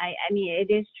 I mean, it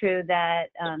is true that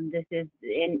this is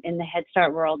in the Head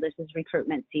Start world. This is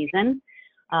recruitment season,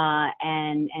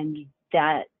 and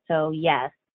that. So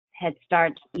yes, Head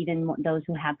Start, even those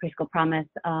who have Preschool Promise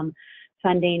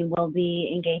funding, will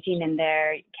be engaging in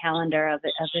their calendar of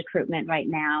recruitment right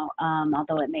now.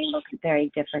 Although it may look very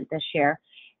different this year.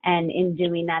 And in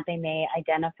doing that, they may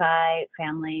identify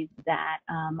families that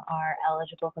are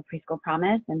eligible for Preschool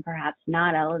Promise and perhaps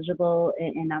not eligible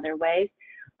in other ways.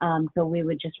 So we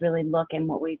would just really look, and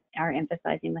what we are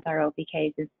emphasizing with our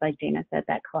OPKs is, like Dana said,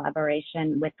 that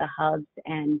collaboration with the hubs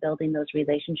and building those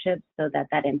relationships so that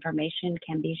that information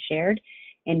can be shared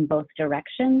in both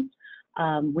directions.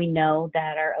 We know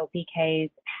that our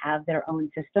OPKs have their own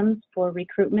systems for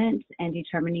recruitment and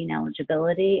determining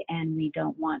eligibility, and we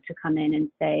don't want to come in and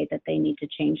say that they need to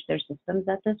change their systems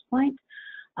at this point.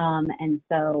 And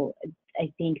so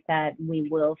I think that we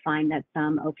will find that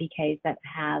some OPKs that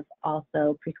have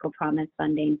also Preschool Promise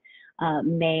funding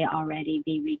may already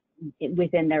be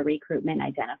within their recruitment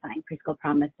identifying Preschool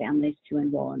Promise families to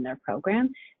enroll in their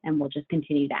program. And we'll just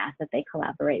continue to ask that they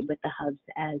collaborate with the hubs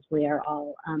as we are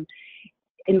all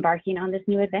embarking on this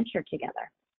new adventure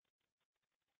together.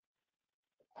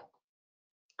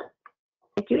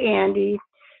 Thank you, Andy.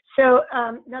 So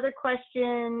another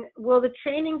question, will the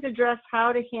trainings address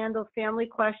how to handle family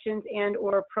questions and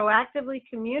or proactively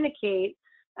communicate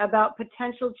about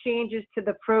potential changes to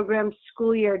the program's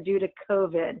school year due to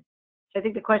COVID? So I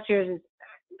think the question is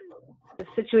the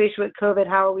situation with COVID,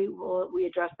 how will we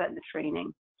address that in the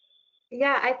training?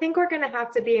 Yeah, I think we're going to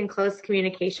have to be in close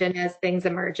communication as things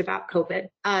emerge about COVID.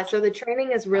 So the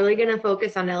training is really going to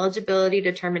focus on eligibility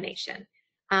determination.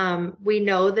 We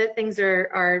know that things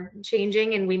are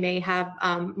changing, and we may have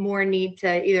more need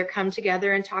to either come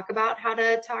together and talk about how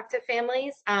to talk to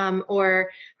families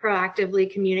or proactively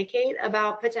communicate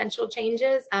about potential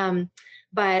changes.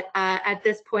 But at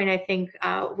this point, I think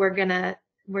we're gonna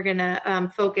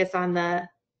focus on the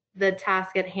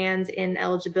task at hand in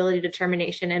eligibility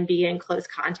determination and be in close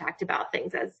contact about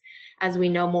things as we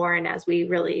know more and as we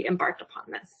really embark upon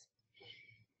this.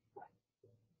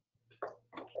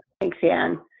 Thanks,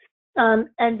 Ann.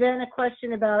 And then a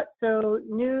question about, so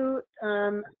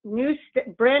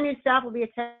brand new staff will be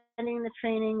attending the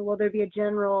training. Will there be a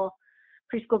general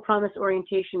Preschool Promise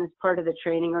orientation as part of the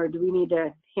training, or do we need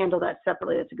to handle that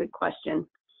separately? That's a good question.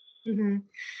 Mm-hmm.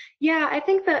 Yeah, I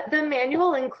think that the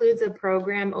manual includes a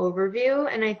program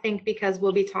overview, and I think because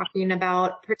we'll be talking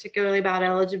particularly about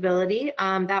eligibility,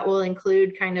 that will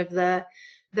include kind of the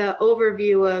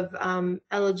overview of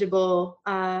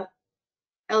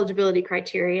eligibility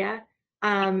criteria.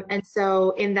 And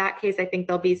so in that case, I think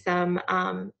there'll be some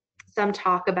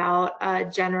talk about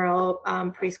general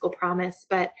Preschool Promise,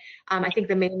 but I think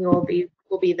the manual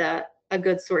will be a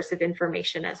good source of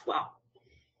information as well.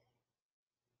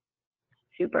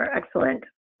 Super, excellent.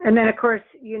 And then of course,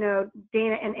 Dana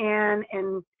and Ann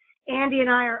and Andy and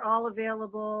I are all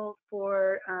available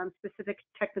for specific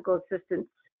technical assistance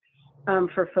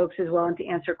for folks as well and to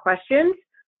answer questions.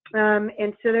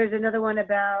 And so there's another one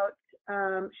about,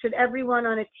 should everyone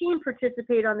on a team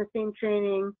participate on the same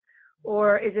training,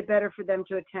 or is it better for them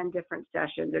to attend different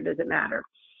sessions, or does it matter?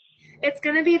 It's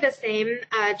going to be the same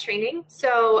training.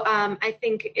 So I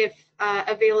think if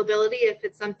availability, if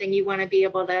it's something you want to be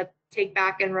able to take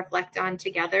back and reflect on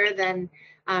together, then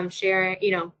share,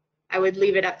 I would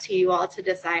leave it up to you all to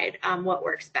decide what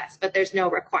works best. But there's no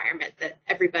requirement that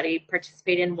everybody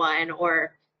participate in one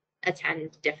or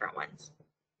attend different ones.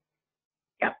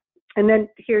 Yep. And then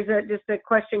here's just a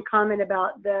question comment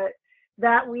about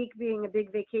that week being a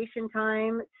big vacation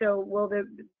time. So will the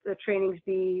trainings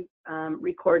be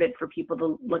recorded for people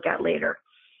to look at later?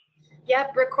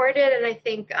 Yep, recorded, and I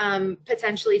think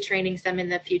potentially training some in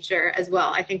the future as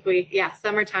well. I think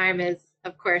summertime is,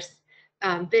 of course,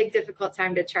 big, difficult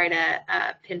time to try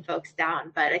to pin folks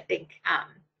down. But I think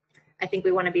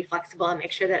we want to be flexible and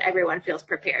make sure that everyone feels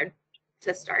prepared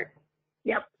to start.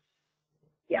 Yep.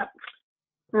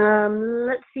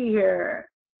 Let's see here.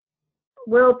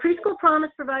 Will Preschool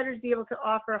Promise providers be able to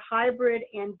offer hybrid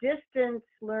and distance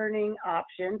learning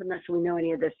options? I'm not sure we know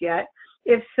any of this yet.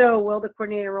 If so, will the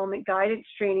coordinated enrollment guidance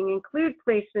training include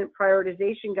placement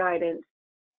prioritization guidance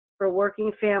for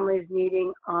working families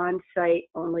needing on-site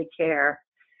only care?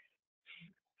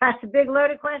 That's a big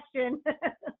loaded question.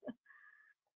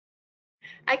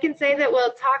 I can say that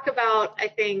we'll talk about, I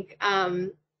think,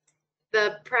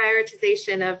 the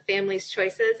prioritization of families'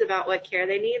 choices about what care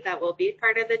they need. That will be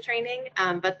part of the training.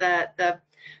 But the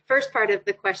first part of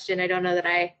the question, I don't know that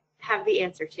I have the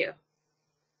answer to.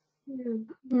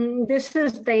 This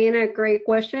is Dana, great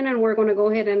question, and we're going to go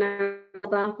ahead and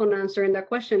hold off on answering that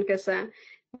question because that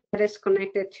is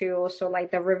connected to also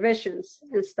like the revisions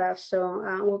and stuff. So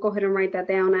we'll go ahead and write that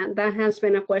down. And that has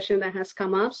been a question that has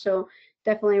come up, so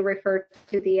definitely refer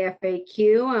to the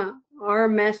FAQ. Our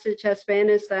message has been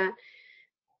is that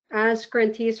as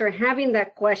grantees are having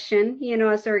that question,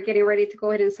 as they're getting ready to go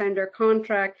ahead and sign their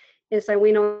contract, is that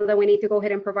we know that we need to go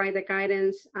ahead and provide the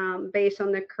guidance based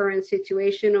on the current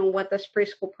situation on what does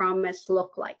Preschool Promise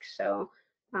look like. So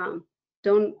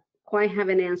don't quite have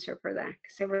an answer for that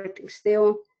because everything's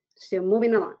still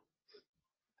moving along.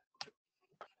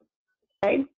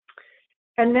 Okay.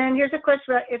 And then here's a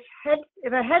question about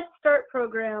if a Head Start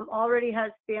program already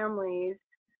has families,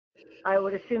 I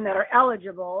would assume, that are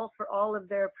eligible for all of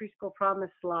their Preschool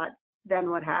Promise slots, then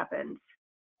what happens?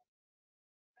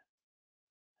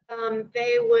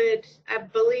 They would, I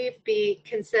believe, be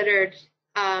considered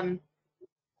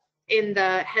in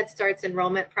the Head Start's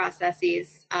enrollment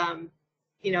processes.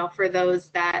 For those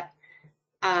that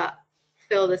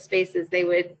fill the spaces, they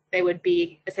would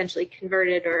be essentially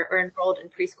converted or enrolled in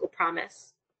Preschool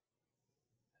Promise.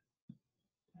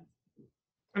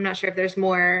 I'm not sure if there's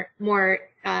more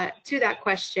to that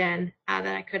question that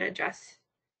I could address.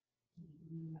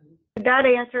 Did that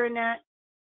answer, Annette?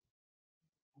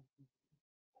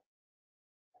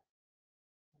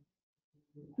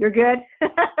 You're good?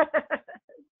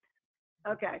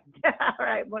 Okay. All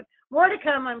right. More to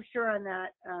come, I'm sure, on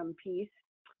that piece.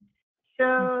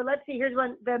 So let's see. Here's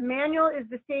one. The manual is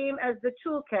the same as the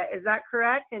toolkit. Is that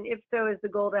correct? And if so, is the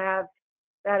goal to have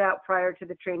that out prior to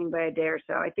the training by a day or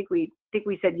so? I think we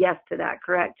said yes to that,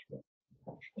 correct?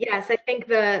 Yes, I think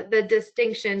the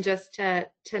distinction, just to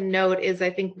note, is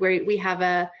I think we have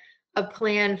a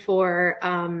plan for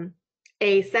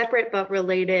a separate but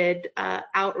related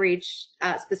outreach,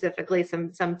 specifically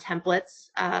some templates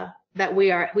that we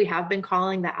have been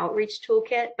calling the outreach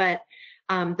toolkit, but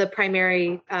the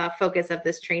primary focus of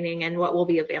this training and what will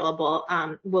be available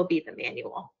will be the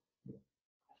manual.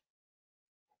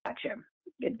 Gotcha.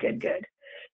 Good.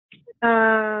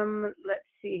 Let's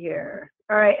see here.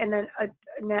 All right, and then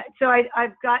so I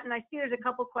see there's a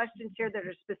couple questions here that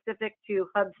are specific to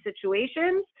hub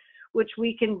situations, which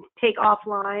we can take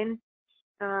offline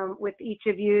with each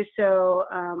of you. So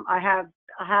I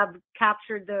have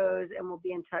captured those, and we'll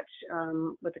be in touch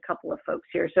with a couple of folks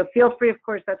here. So feel free, of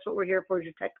course, that's what we're here for, is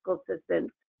your technical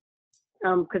assistance,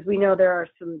 because we know there are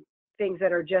some things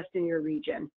that are just in your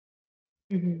region.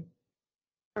 Mm-hmm.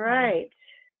 All right.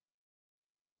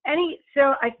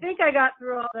 So I think I got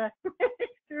through all the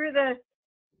through the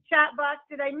chat box.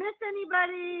 Did I miss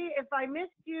anybody? If I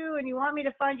missed you and you want me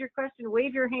to find your question,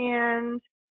 wave your hand,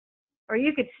 or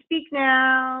you could speak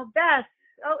now. Beth,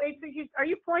 are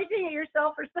you pointing at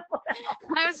yourself or someone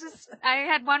else? I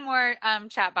had one more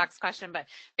chat box question, but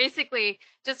basically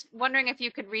just wondering if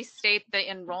you could restate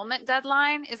the enrollment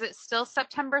deadline. Is it still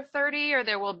September 30, or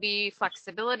there will be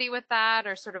flexibility with that,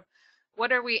 or sort of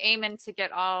what are we aiming to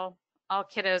get all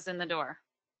kiddos in the door?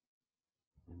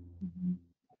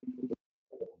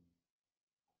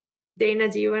 Dana,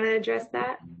 do you want to address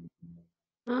that?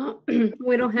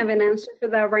 We don't have an answer for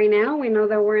that right now. We know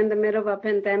that we're in the middle of a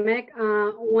pandemic.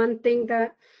 One thing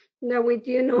that we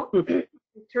do know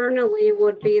internally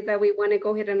would be that we want to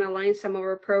go ahead and align some of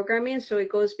our programming so it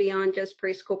goes beyond just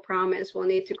preschool promise. We'll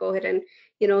need to go ahead and,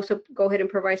 so go ahead and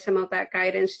provide some of that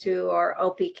guidance to our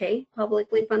LPK,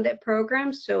 publicly funded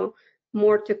programs. So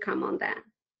more to come on that.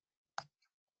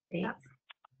 Yeah.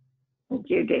 Thank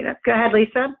you, Dana. Go ahead,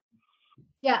 Lisa.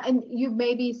 Yeah, and you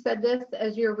maybe said this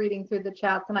as you're reading through the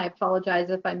chats, and I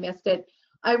apologize if I missed it.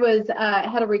 I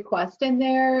had a request in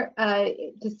there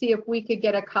to see if we could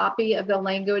get a copy of the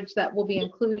language that will be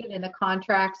included in the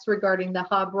contracts regarding the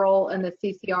hub role and the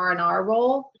CCR&R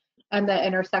role and the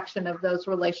intersection of those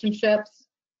relationships.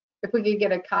 If we could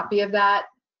get a copy of that.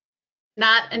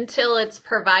 Not until it's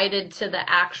provided to the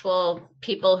actual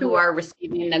people who are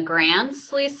receiving the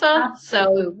grants, Lisa.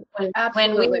 Absolutely. So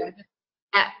Absolutely.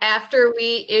 after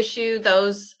we issue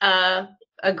those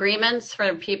agreements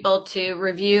for people to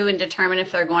review and determine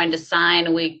if they're going to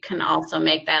sign, we can also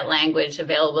make that language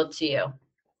available to you.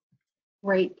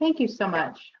 Great. Thank you so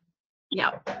much.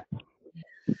 Yeah.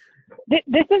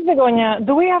 This is Begonia.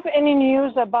 Do we have any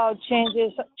news about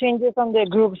changes on the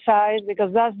group size?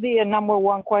 Because that's the number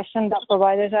one question that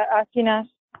providers are asking us.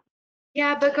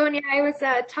 Yeah, Begonia, I was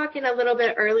talking a little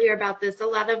bit earlier about this. A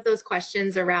lot of those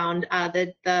questions around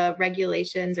the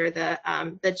regulations or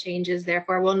the changes,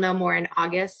 therefore, we'll know more in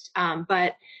August.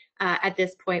 But at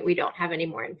this point, we don't have any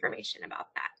more information about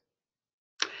that.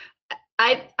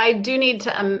 I do need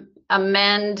to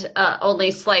amend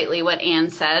only slightly what Ann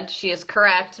said. She is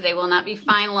correct. They will not be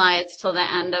finalized till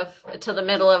the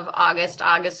middle of August,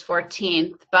 August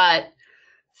 14th. But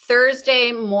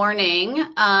Thursday morning,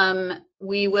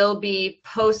 we will be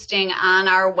posting on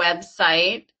our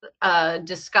website a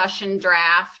discussion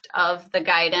draft of the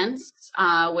guidance,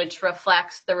 which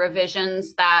reflects the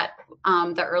revisions that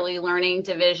the Early Learning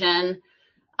Division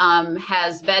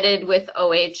has vetted with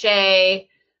OHA,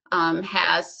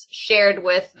 has shared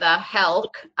with the HELC,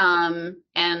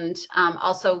 and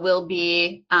also will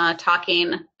be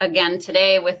talking again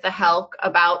today with the HELC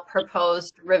about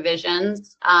proposed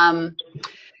revisions.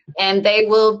 And they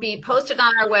will be posted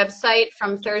on our website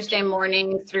from Thursday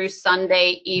morning through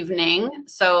Sunday evening.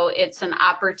 So it's an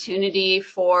opportunity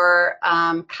for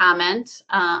comment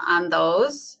on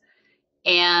those.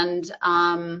 And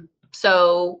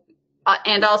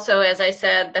and also, as I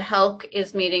said, the HELC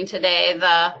is meeting today,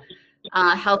 the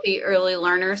Healthy Early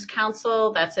Learners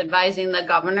Council that's advising the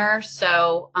governor.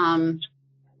 So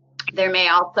there may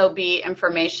also be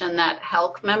information that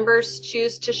HELC members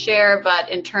choose to share, but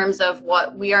in terms of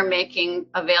what we are making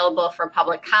available for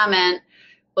public comment,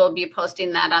 we'll be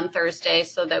posting that on Thursday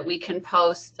so that we can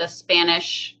post the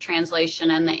Spanish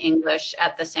translation and the English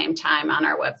at the same time on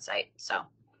our website. So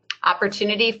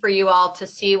opportunity for you all to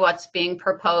see what's being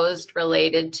proposed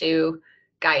related to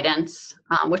guidance,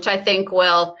 which I think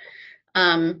will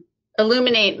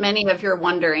illuminate many of your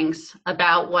wonderings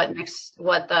about what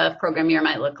the program year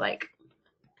might look like.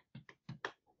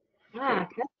 Ah,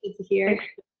 that's good to hear.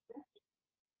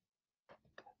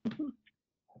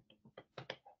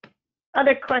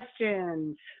 Other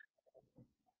questions?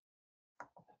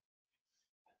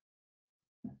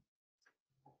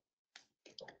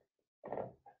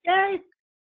 Okay.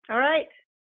 All right.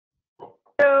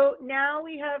 So now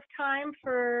we have time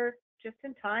for, just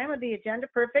in time with the agenda,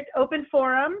 perfect, open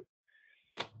forum,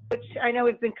 which I know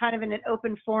we've been kind of in an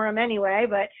open forum anyway,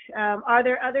 but are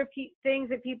there other things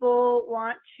that people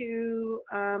want to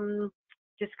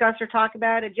discuss or talk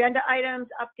about? Agenda items,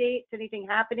 updates, anything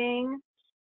happening?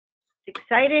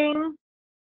 Exciting?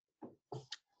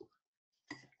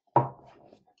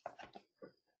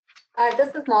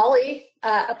 This is Molly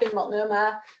up in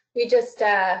Multnomah. We just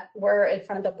were in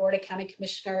front of the Board of County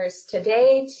Commissioners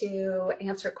today to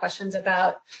answer questions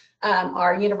about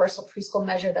our universal preschool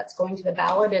measure that's going to the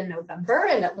ballot in November,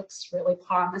 and it looks really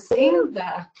promising.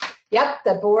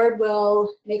 The board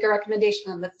will make a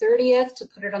recommendation on the 30th to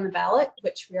put it on the ballot,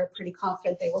 which we are pretty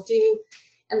confident they will do.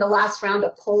 And the last round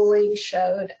of polling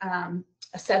showed a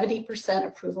 70%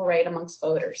 approval rate amongst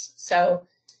voters. So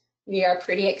we are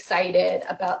pretty excited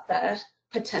about the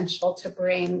potential to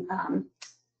bring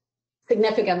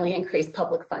significantly increased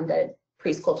public funded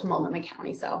preschool to Multnomah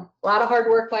County. So a lot of hard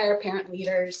work by our parent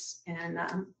leaders. And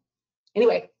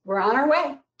anyway, we're on our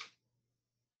way.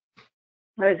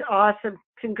 That is awesome.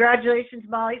 Congratulations,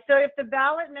 Molly. So if the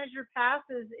ballot measure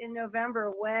passes in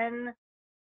November, when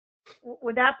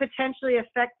would that potentially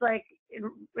affect like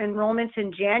enrollments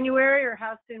in January, or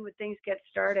how soon would things get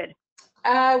started?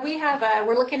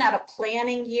 We're looking at a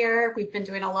planning year. We've been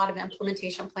doing a lot of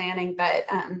implementation planning, but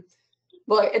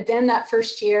Well, then that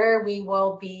first year, we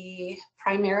will be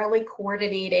primarily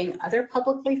coordinating other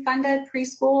publicly funded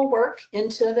preschool work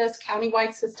into this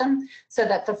countywide system so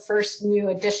that the first new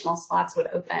additional slots would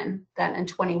open then in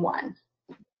 21.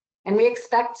 And we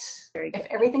expect, if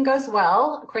everything goes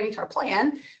well, according to our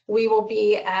plan, we will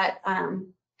be at,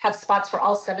 have spots for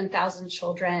all 7,000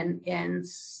 children in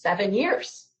 7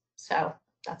 years. So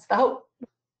that's the hope.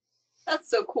 That's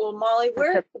so cool, Molly.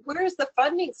 Where's the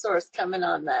funding source coming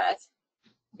on that?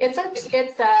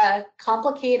 It's a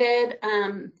complicated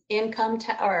income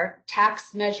or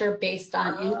tax measure based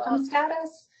on income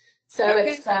status. So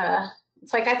Okay. it's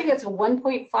like, I think it's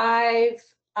 1.5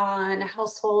 on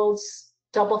households,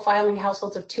 double filing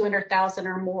households of 200,000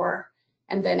 or more.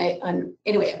 And then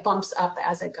anyway, it bumps up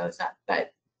as it goes up.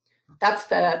 But that's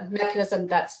the mechanism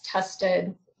that's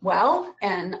tested well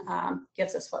and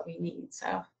gives us what we need.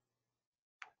 So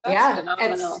That's yeah,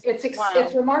 phenomenal.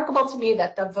 it's remarkable to me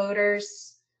that the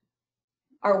voters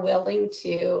are willing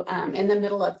to, in the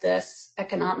middle of this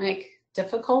economic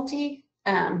difficulty,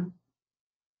 to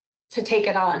take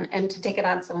it on and to take it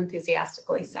on so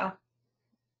enthusiastically. So,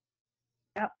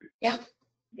 Yep. Yeah.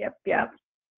 Yep.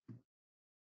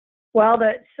 Well,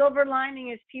 the silver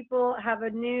lining is people have a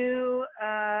new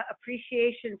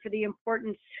appreciation for the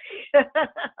importance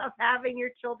of having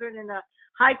your children in a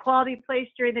high quality place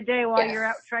during the day while you're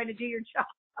out trying to do your job,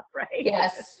 right?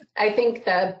 Yes, I think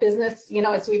the business,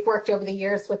 as we've worked over the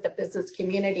years with the business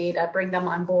community to bring them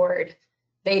on board,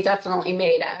 they definitely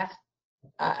made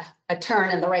a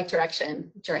turn in the right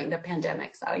direction during the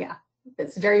pandemic. So yeah,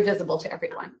 it's very visible to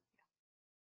everyone.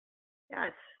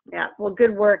 Yes. Yeah. Well,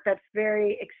 good work. That's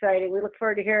very exciting. We look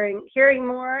forward to hearing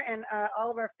more, and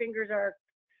all of our fingers are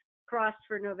crossed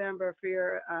for November for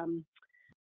your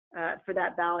for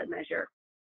that ballot measure.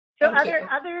 So other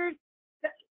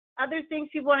things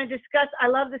you want to discuss? I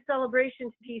love the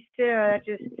celebrations piece too. That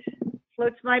just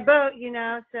floats my boat,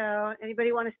 So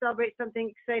anybody want to celebrate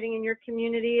something exciting in your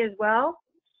community as well?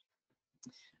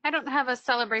 I don't have a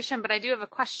celebration, but I do have a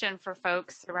question for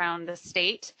folks around the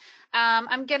state.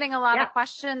 I'm getting a lot of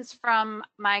questions from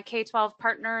my K-12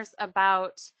 partners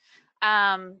about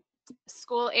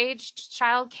school-aged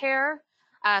childcare,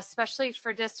 especially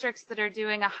for districts that are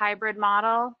doing a hybrid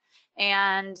model,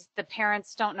 and the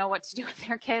parents don't know what to do with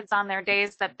their kids on their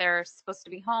days that they're supposed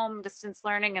to be home, distance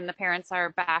learning, and the parents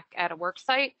are back at a work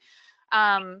site.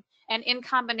 And in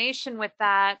combination with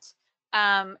that,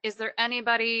 is there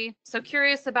anybody, so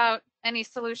curious about any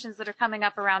solutions that are coming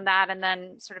up around that, and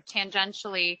then sort of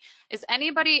tangentially, is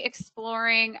anybody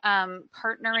exploring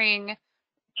partnering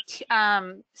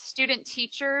student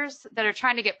teachers that are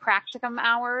trying to get practicum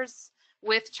hours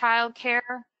with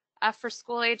childcare for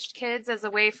school-aged kids as a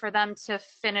way for them to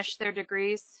finish their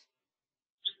degrees?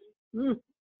 Anybody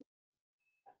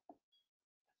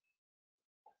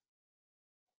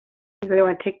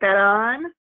want to take that on?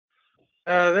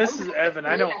 This is Evan.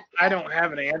 I don't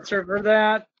have an answer for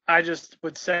that. I just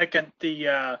would second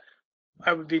the.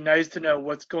 I would be nice to know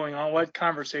what's going on, what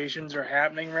conversations are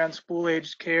happening around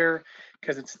school-aged care,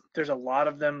 because there's a lot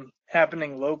of them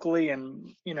happening locally,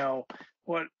 and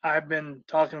what I've been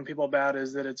talking to people about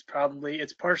is that it's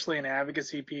partially an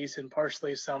advocacy piece and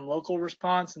partially some local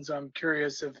response, and so I'm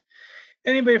curious if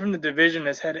anybody from the division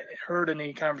has heard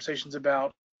any conversations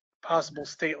about possible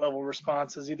state level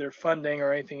responses, either funding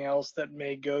or anything else that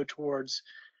may go towards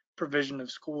provision of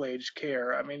school aged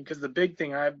care. I mean, because the big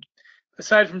thing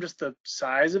aside from just the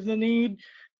size of the need,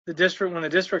 when the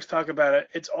districts talk about it,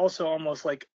 it's also almost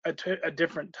like a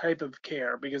different type of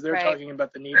care, because they're talking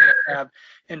about the need to have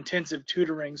intensive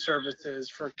tutoring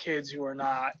services for kids who are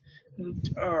not,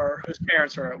 or whose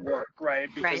parents are at work, right?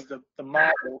 Because the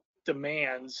model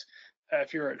demands,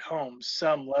 if you're at home,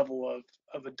 some level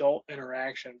of adult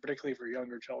interaction, particularly for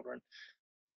younger children.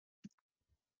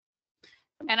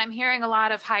 And I'm hearing a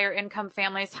lot of higher income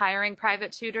families hiring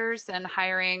private tutors and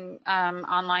hiring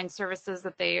online services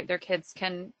that their kids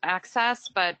can access.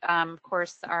 But of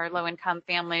course, our low income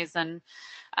families and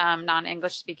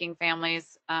non-English speaking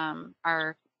families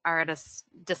are at a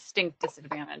distinct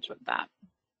disadvantage with that.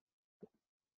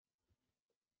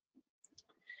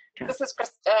 This is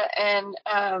Krista, and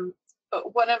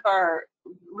one of our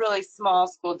really small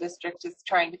school districts is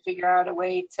trying to figure out a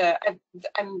way to,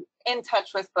 I'm in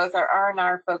touch with both our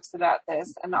R&R folks about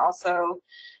this, and also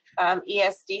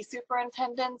ESD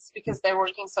superintendents, because they're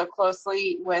working so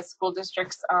closely with school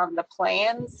districts on the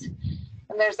plans.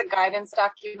 And there's a guidance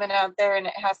document out there, and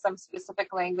it has some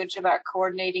specific language about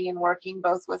coordinating and working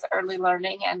both with early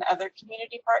learning and other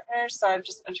community partners. So I've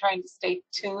just been trying to stay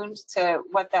tuned to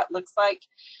what that looks like.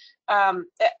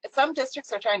 some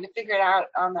districts are trying to figure it out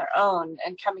on their own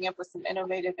and coming up with some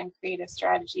innovative and creative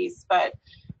strategies. But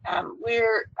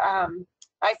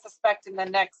I suspect in the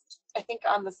next, I think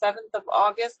on the 7th of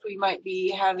August, we might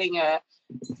be having a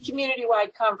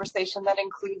community-wide conversation that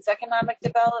includes economic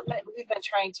development. We've been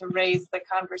trying to raise the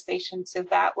conversation to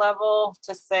that level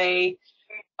to say,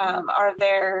 are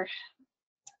there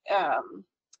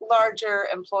larger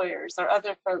employers or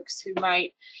other folks who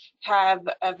might have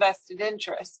a vested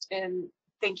interest in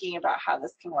thinking about how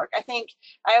this can work. I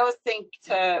always think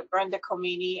to Brenda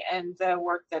Comini and the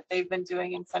work that they've been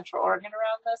doing in Central Oregon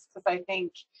around this, because I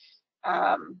think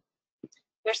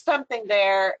there's something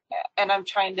there, and I'm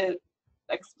trying to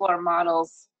explore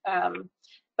models.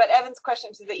 But Evan's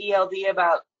question to the ELD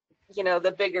about,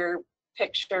 the bigger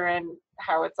picture and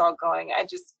how it's all going,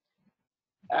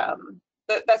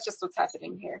 that's just what's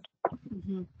happening here.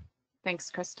 Mm-hmm.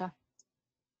 Thanks, Krista.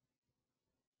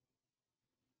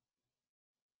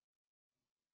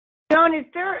 Joan, is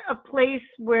there a place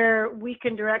where we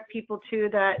can direct people to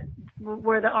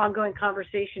where the ongoing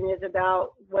conversation is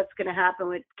about what's going to happen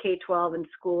with K-12 and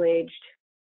school-aged?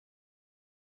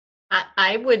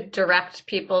 I would direct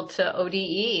people to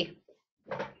ODE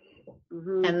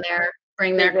and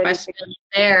bring their questions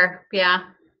there. Yeah.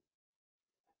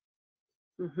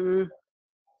 Mm-hmm.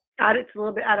 It's a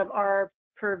little bit out of our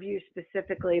purview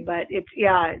specifically, but it's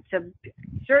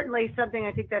certainly something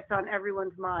I think that's on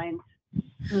everyone's minds.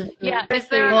 Yeah. Is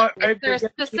there a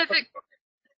specific?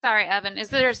 Sorry, Evan. Is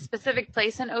there a specific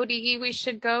place in ODE we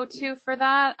should go to for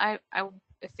that?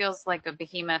 It feels like a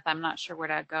behemoth. I'm not sure where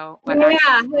to go.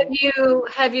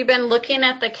 Have you been looking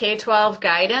at the K-12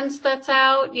 guidance that's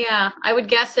out? Yeah, I would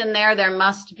guess in there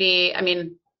must be. I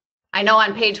mean, I know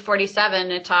on page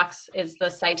 47 is the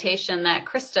citation that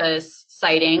Krista is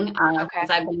citing because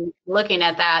I've been looking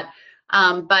at that.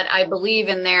 But I believe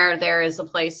in there is a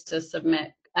place to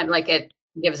submit. Like it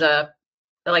gives an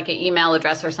email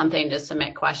address or something to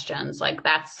submit questions. Like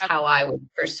that's how I would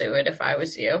pursue it if I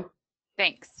was you.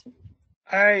 Thanks.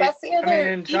 That's the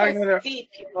other ESD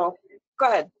people. Go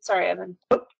ahead. Sorry, Evan.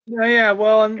 Yeah.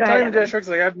 Well, I'm talking to districts.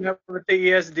 Like I've met with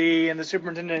the ESD and the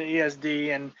superintendent at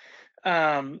ESD, and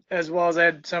as well as I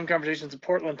had some conversations with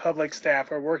Portland public staff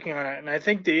who are working on it. And I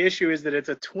think the issue is that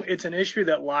it's an issue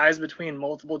that lies between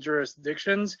multiple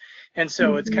jurisdictions. And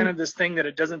so it's kind of this thing that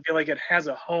it doesn't feel like it has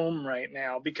a home right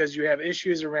now, because you have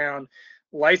issues around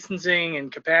licensing and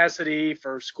capacity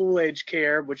for school age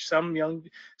care, which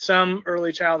some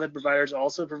early childhood providers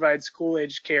also provide school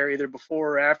age care either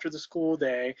before or after the school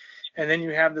day. And then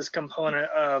you have this component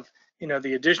of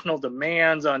the additional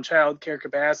demands on child care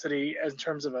capacity in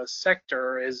terms of a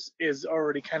sector is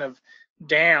already kind of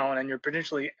down, and you're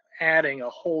potentially adding a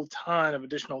whole ton of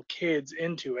additional kids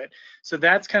into it. So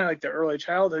that's kind of like the early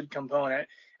childhood component.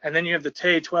 And then you have the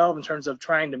K-12 in terms of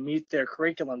trying to meet their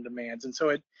curriculum demands. And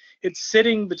so it's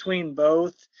sitting between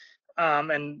both.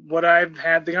 And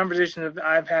the conversation that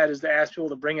I've had is to ask people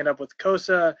to bring it up with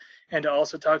COSA and to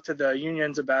also talk to the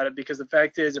unions about it, because the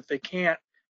fact is, if they can't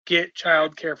get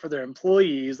childcare for their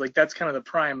employees, like that's kind of the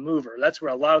prime mover. That's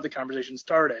where a lot of the conversation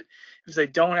started. If they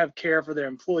don't have care for their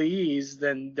employees,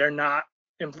 then they're not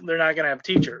going to have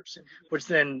teachers, which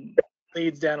then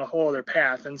leads down a whole other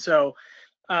path. And so,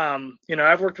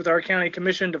 I've worked with our county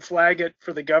commission to flag it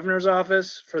for the governor's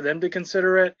office for them to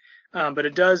consider it. But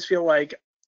it does feel like,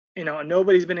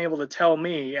 nobody's been able to tell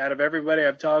me out of everybody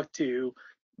I've talked to,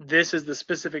 this is the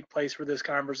specific place where this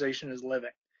conversation is living.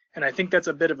 And I think that's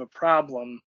a bit of a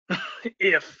problem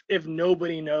if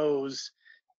nobody knows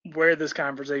where this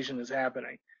conversation is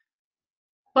happening.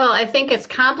 Well, I think it's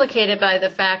complicated by the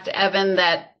fact, Evan,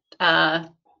 that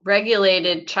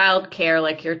regulated childcare,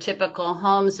 like your typical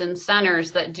homes and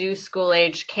centers that do school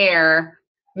age care,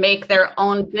 make their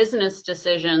own business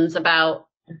decisions about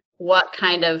what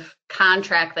kind of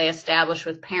contract they establish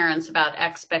with parents about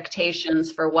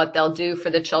expectations for what they'll do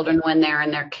for the children when they're in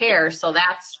their care. So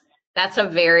that's a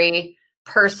very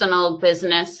personal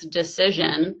business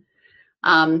decision.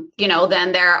 Then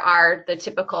there are the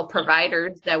typical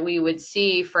providers that we would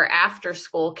see for after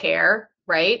school care,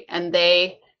 right? And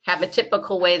they have a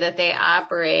typical way that they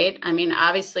operate. I mean,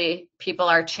 obviously people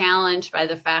are challenged by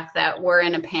the fact that we're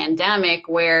in a pandemic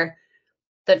where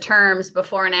the terms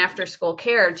before and after school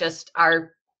care just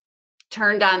are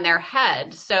turned on their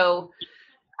head. So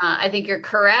I think you're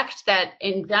correct that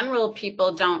in general,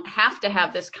 people don't have to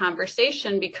have this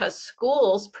conversation because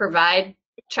schools provide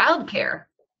childcare.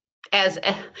 We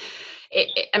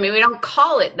don't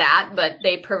call it that, but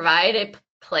they provide a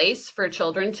place for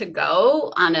children to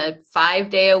go on a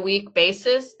 5-day-a-week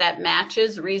basis that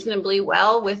matches reasonably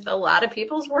well with a lot of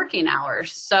people's working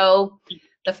hours. So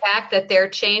the fact that they're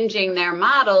changing their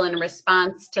model in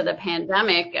response to the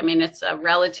pandemic, I mean, it's a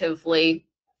relatively,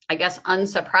 I guess,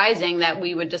 unsurprising that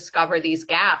we would discover these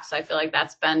gaps. I feel like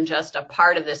that's been just a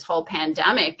part of this whole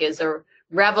pandemic, is a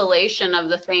revelation of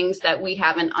the things that we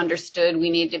haven't understood we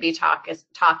need to be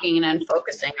talking and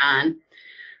focusing on.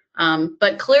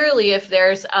 But clearly, if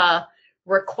there's a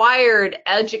required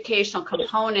educational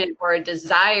component or a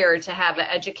desire to have an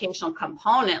educational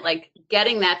component, like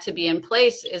getting that to be in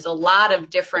place is a lot of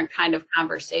different kind of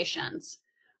conversations.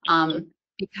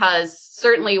 Because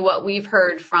certainly what we've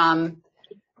heard from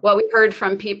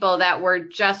people that were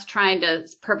just trying to,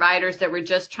 providers that were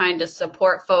just trying to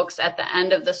support folks at the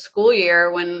end of the school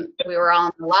year when we were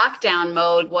all in lockdown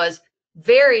mode, was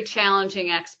very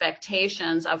challenging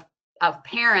expectations of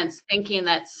parents thinking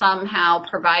that somehow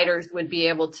providers would be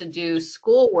able to do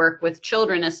schoolwork with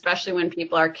children, especially when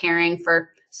people are caring for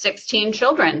 16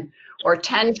 children or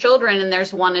 10 children and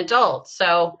there's one adult.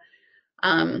 So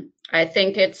I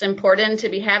think it's important to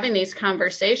be having these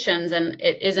conversations, and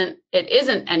it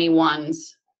isn't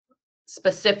anyone's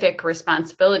specific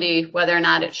responsibility whether or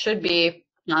not it should be.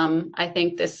 I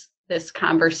think this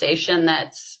conversation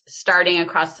that's starting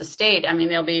across the state, I mean,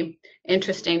 it'll be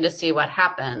interesting to see what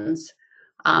happens.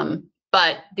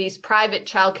 But these private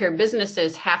childcare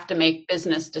businesses have to make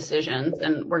business decisions,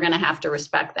 and we're going to have to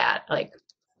respect that. Like,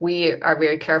 we are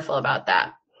very careful about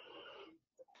that.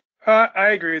 I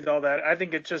agree with all that. I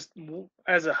think it's just,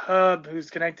 as a hub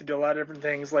who's connected to a lot of different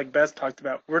things, like Beth talked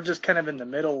about, we're just kind of in the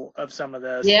middle of some of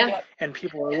this. Yeah. And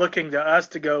people are looking to us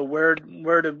to go, where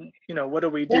do, what do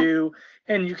we do?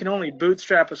 And you can only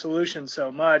bootstrap a solution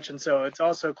so much. And so it's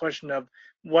also a question of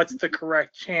what's the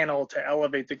correct channel to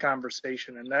elevate the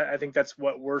conversation. And I think that's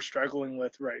what we're struggling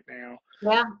with right now.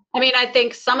 Yeah. I mean, I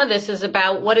think some of this is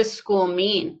about, what does school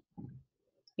mean?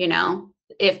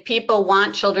 If people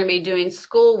want children to be doing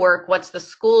schoolwork, what's the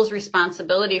school's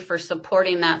responsibility for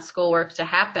supporting that schoolwork to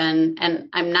happen? And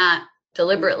I'm not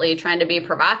deliberately trying to be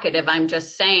provocative. I'm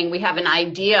just saying we have an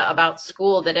idea about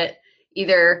school that it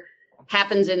either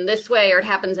happens in this way or it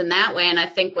happens in that way. And I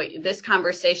think what this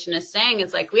conversation is saying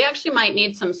is, like, we actually might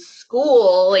need some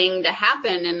schooling to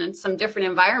happen in some different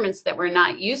environments that we're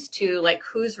not used to. Like,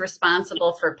 who's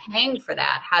responsible for paying for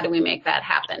that? How do we make that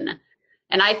happen?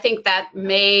 And I think that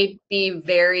may be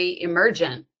very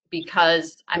emergent,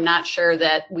 because I'm not sure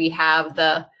that we have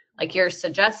like you're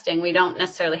suggesting, we don't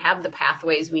necessarily have the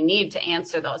pathways we need to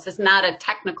answer those. It's not a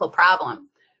technical problem,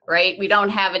 right? We don't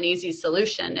have an easy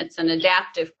solution. It's an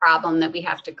adaptive problem that we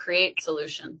have to create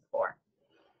solutions for.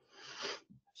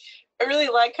 I really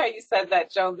like how you said that,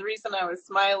 Joan. The reason I was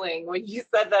smiling when you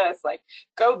said that, it's like,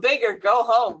 go big or go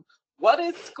home. What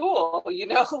is school?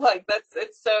 Like,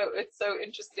 it's so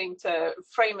interesting to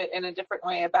frame it in a different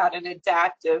way about an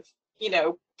adaptive,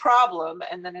 problem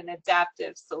and then an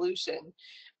adaptive solution.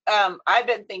 I've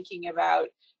been thinking about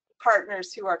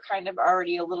partners who are kind of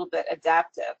already a little bit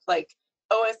adaptive, like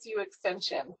OSU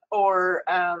Extension or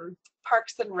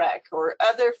Parks and Rec, or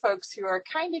other folks who are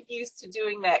kind of used to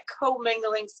doing that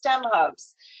commingling STEM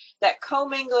hubs, that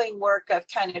commingling work of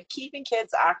kind of keeping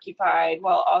kids occupied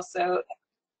while also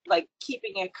like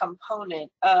keeping a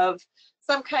component of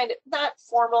some kind of, not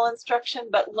formal instruction,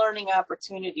 but learning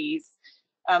opportunities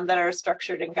that are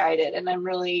structured and guided. And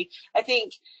I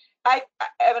think,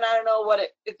 Evan, I don't know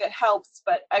if it helps,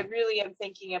 but I really am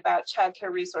thinking about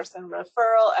childcare resource and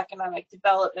referral, economic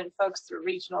development folks through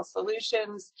regional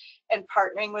solutions, and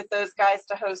partnering with those guys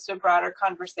to host a broader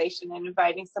conversation and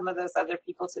inviting some of those other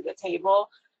people to the table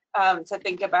to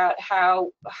think about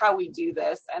how we do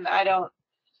this. And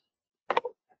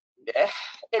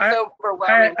it's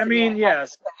overwhelming. I mean,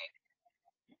 yes.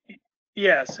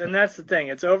 Yes, and that's the thing.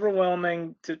 It's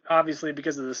overwhelming, obviously,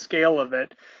 because of the scale of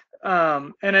it.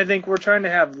 And I think we're trying to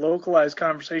have localized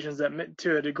conversations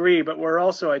to a degree, but we're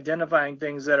also identifying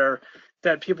things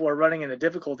that people are running into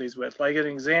difficulties with. Like an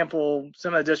example,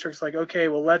 some of the districts like, okay,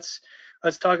 well, let's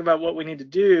talk about what we need to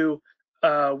do.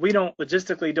 We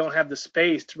logistically don't have the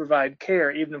space to provide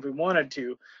care, even if we wanted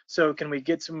to. So can we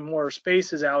get some more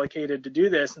spaces allocated to do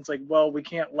this? And it's like, well, we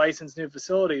can't license new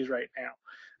facilities right now.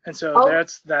 And so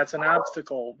that's an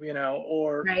obstacle,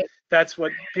 or right. That's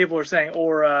what people are saying.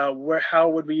 Or how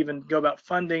would we even go about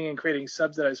funding and creating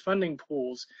subsidized funding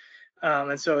pools?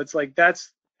 And so it's like,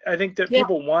 I think that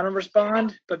people want to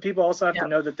respond, but people also have to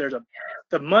know that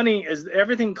the money is,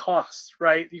 everything costs,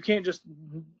 right? You can't just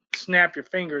snap your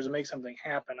fingers and make something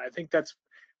happen. I think that's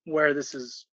where this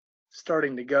is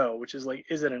starting to go, which is like,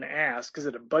 is it an ask? Is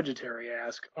it a budgetary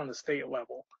ask on the state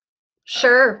level?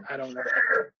 Sure. I don't know.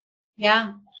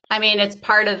 Yeah. I mean, it's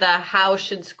part of the how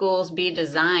should schools be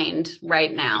designed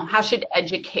right now? How should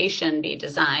education be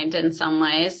designed in some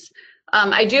ways?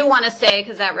 I do want to say,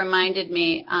 because that reminded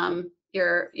me,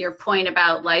 your point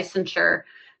about licensure,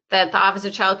 that the Office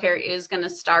of Child Care is going to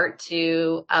start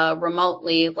to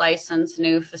remotely license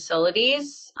new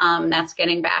facilities. That's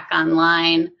getting back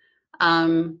online.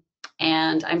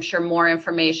 And I'm sure more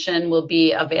information will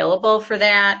be available for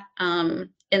that. And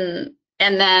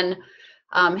then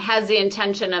has the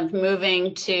intention of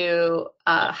moving to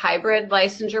a hybrid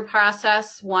licensure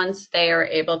process once they are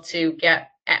able to get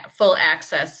full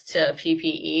access to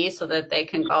PPE so that they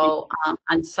can go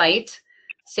on site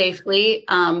safely,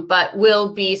 but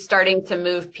we'll be starting to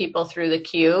move people through the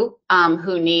queue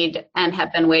who need and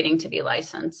have been waiting to be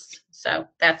licensed. So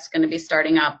that's going to be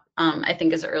starting up, I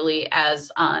think, as early as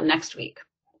next week.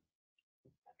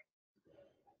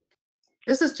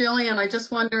 This is Jillian. I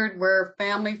just wondered where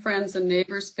family, friends, and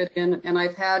neighbors fit in, and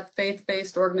I've had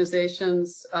faith-based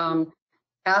organizations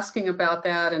asking about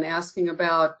that and asking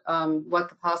about what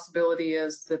the possibility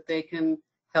is that they can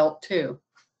help too.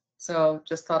 So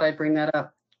just thought I'd bring that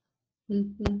up.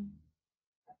 Mm-hmm.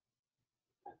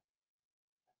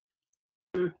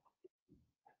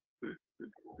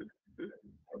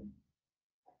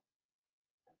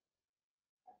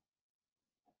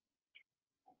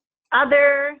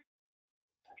 Other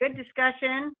good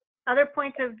discussion. Other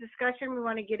points of discussion we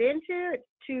want to get into? It's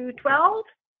 2:12.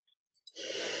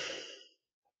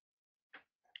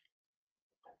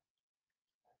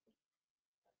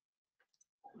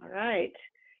 All right.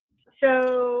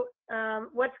 So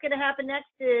what's going to happen next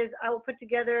is I will put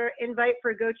together invite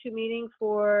for a go-to meeting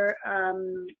for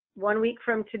 1 week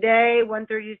from today,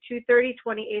 1:30 to 2:30,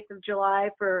 28th of July,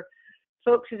 for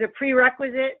folks as a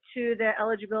prerequisite to the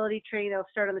eligibility training. They'll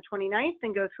start on the 29th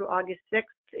and go through August 6th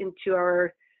into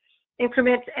our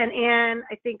increments. And Ann,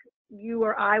 I think you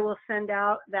or I will send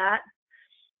out that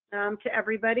to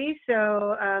everybody.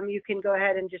 So you can go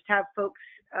ahead and just have folks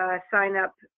sign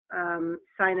up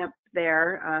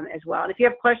there as well. And if you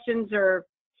have questions or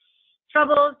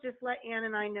troubles, just let Ann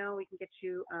and I know. We can get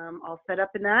you all set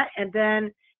up in that. And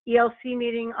then ELC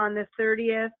meeting on the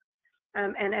 30th.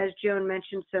 And as Joan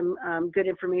mentioned, some good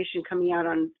information coming out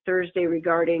on Thursday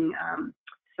regarding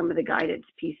some of the guidance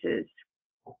pieces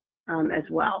as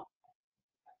well.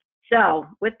 So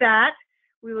with that,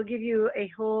 we will give you a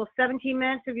whole 17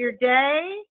 minutes of your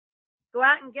day. Go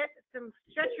out and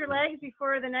stretch your legs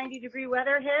before the 90-degree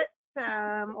weather hits,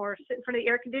 or sit in front of the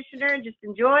air conditioner and just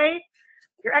enjoy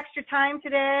your extra time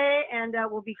today. And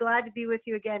we'll be glad to be with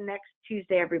you again next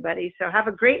Tuesday, everybody. So have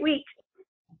a great week.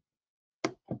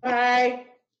 Bye.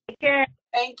 Take care.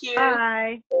 Thank you.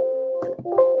 Bye.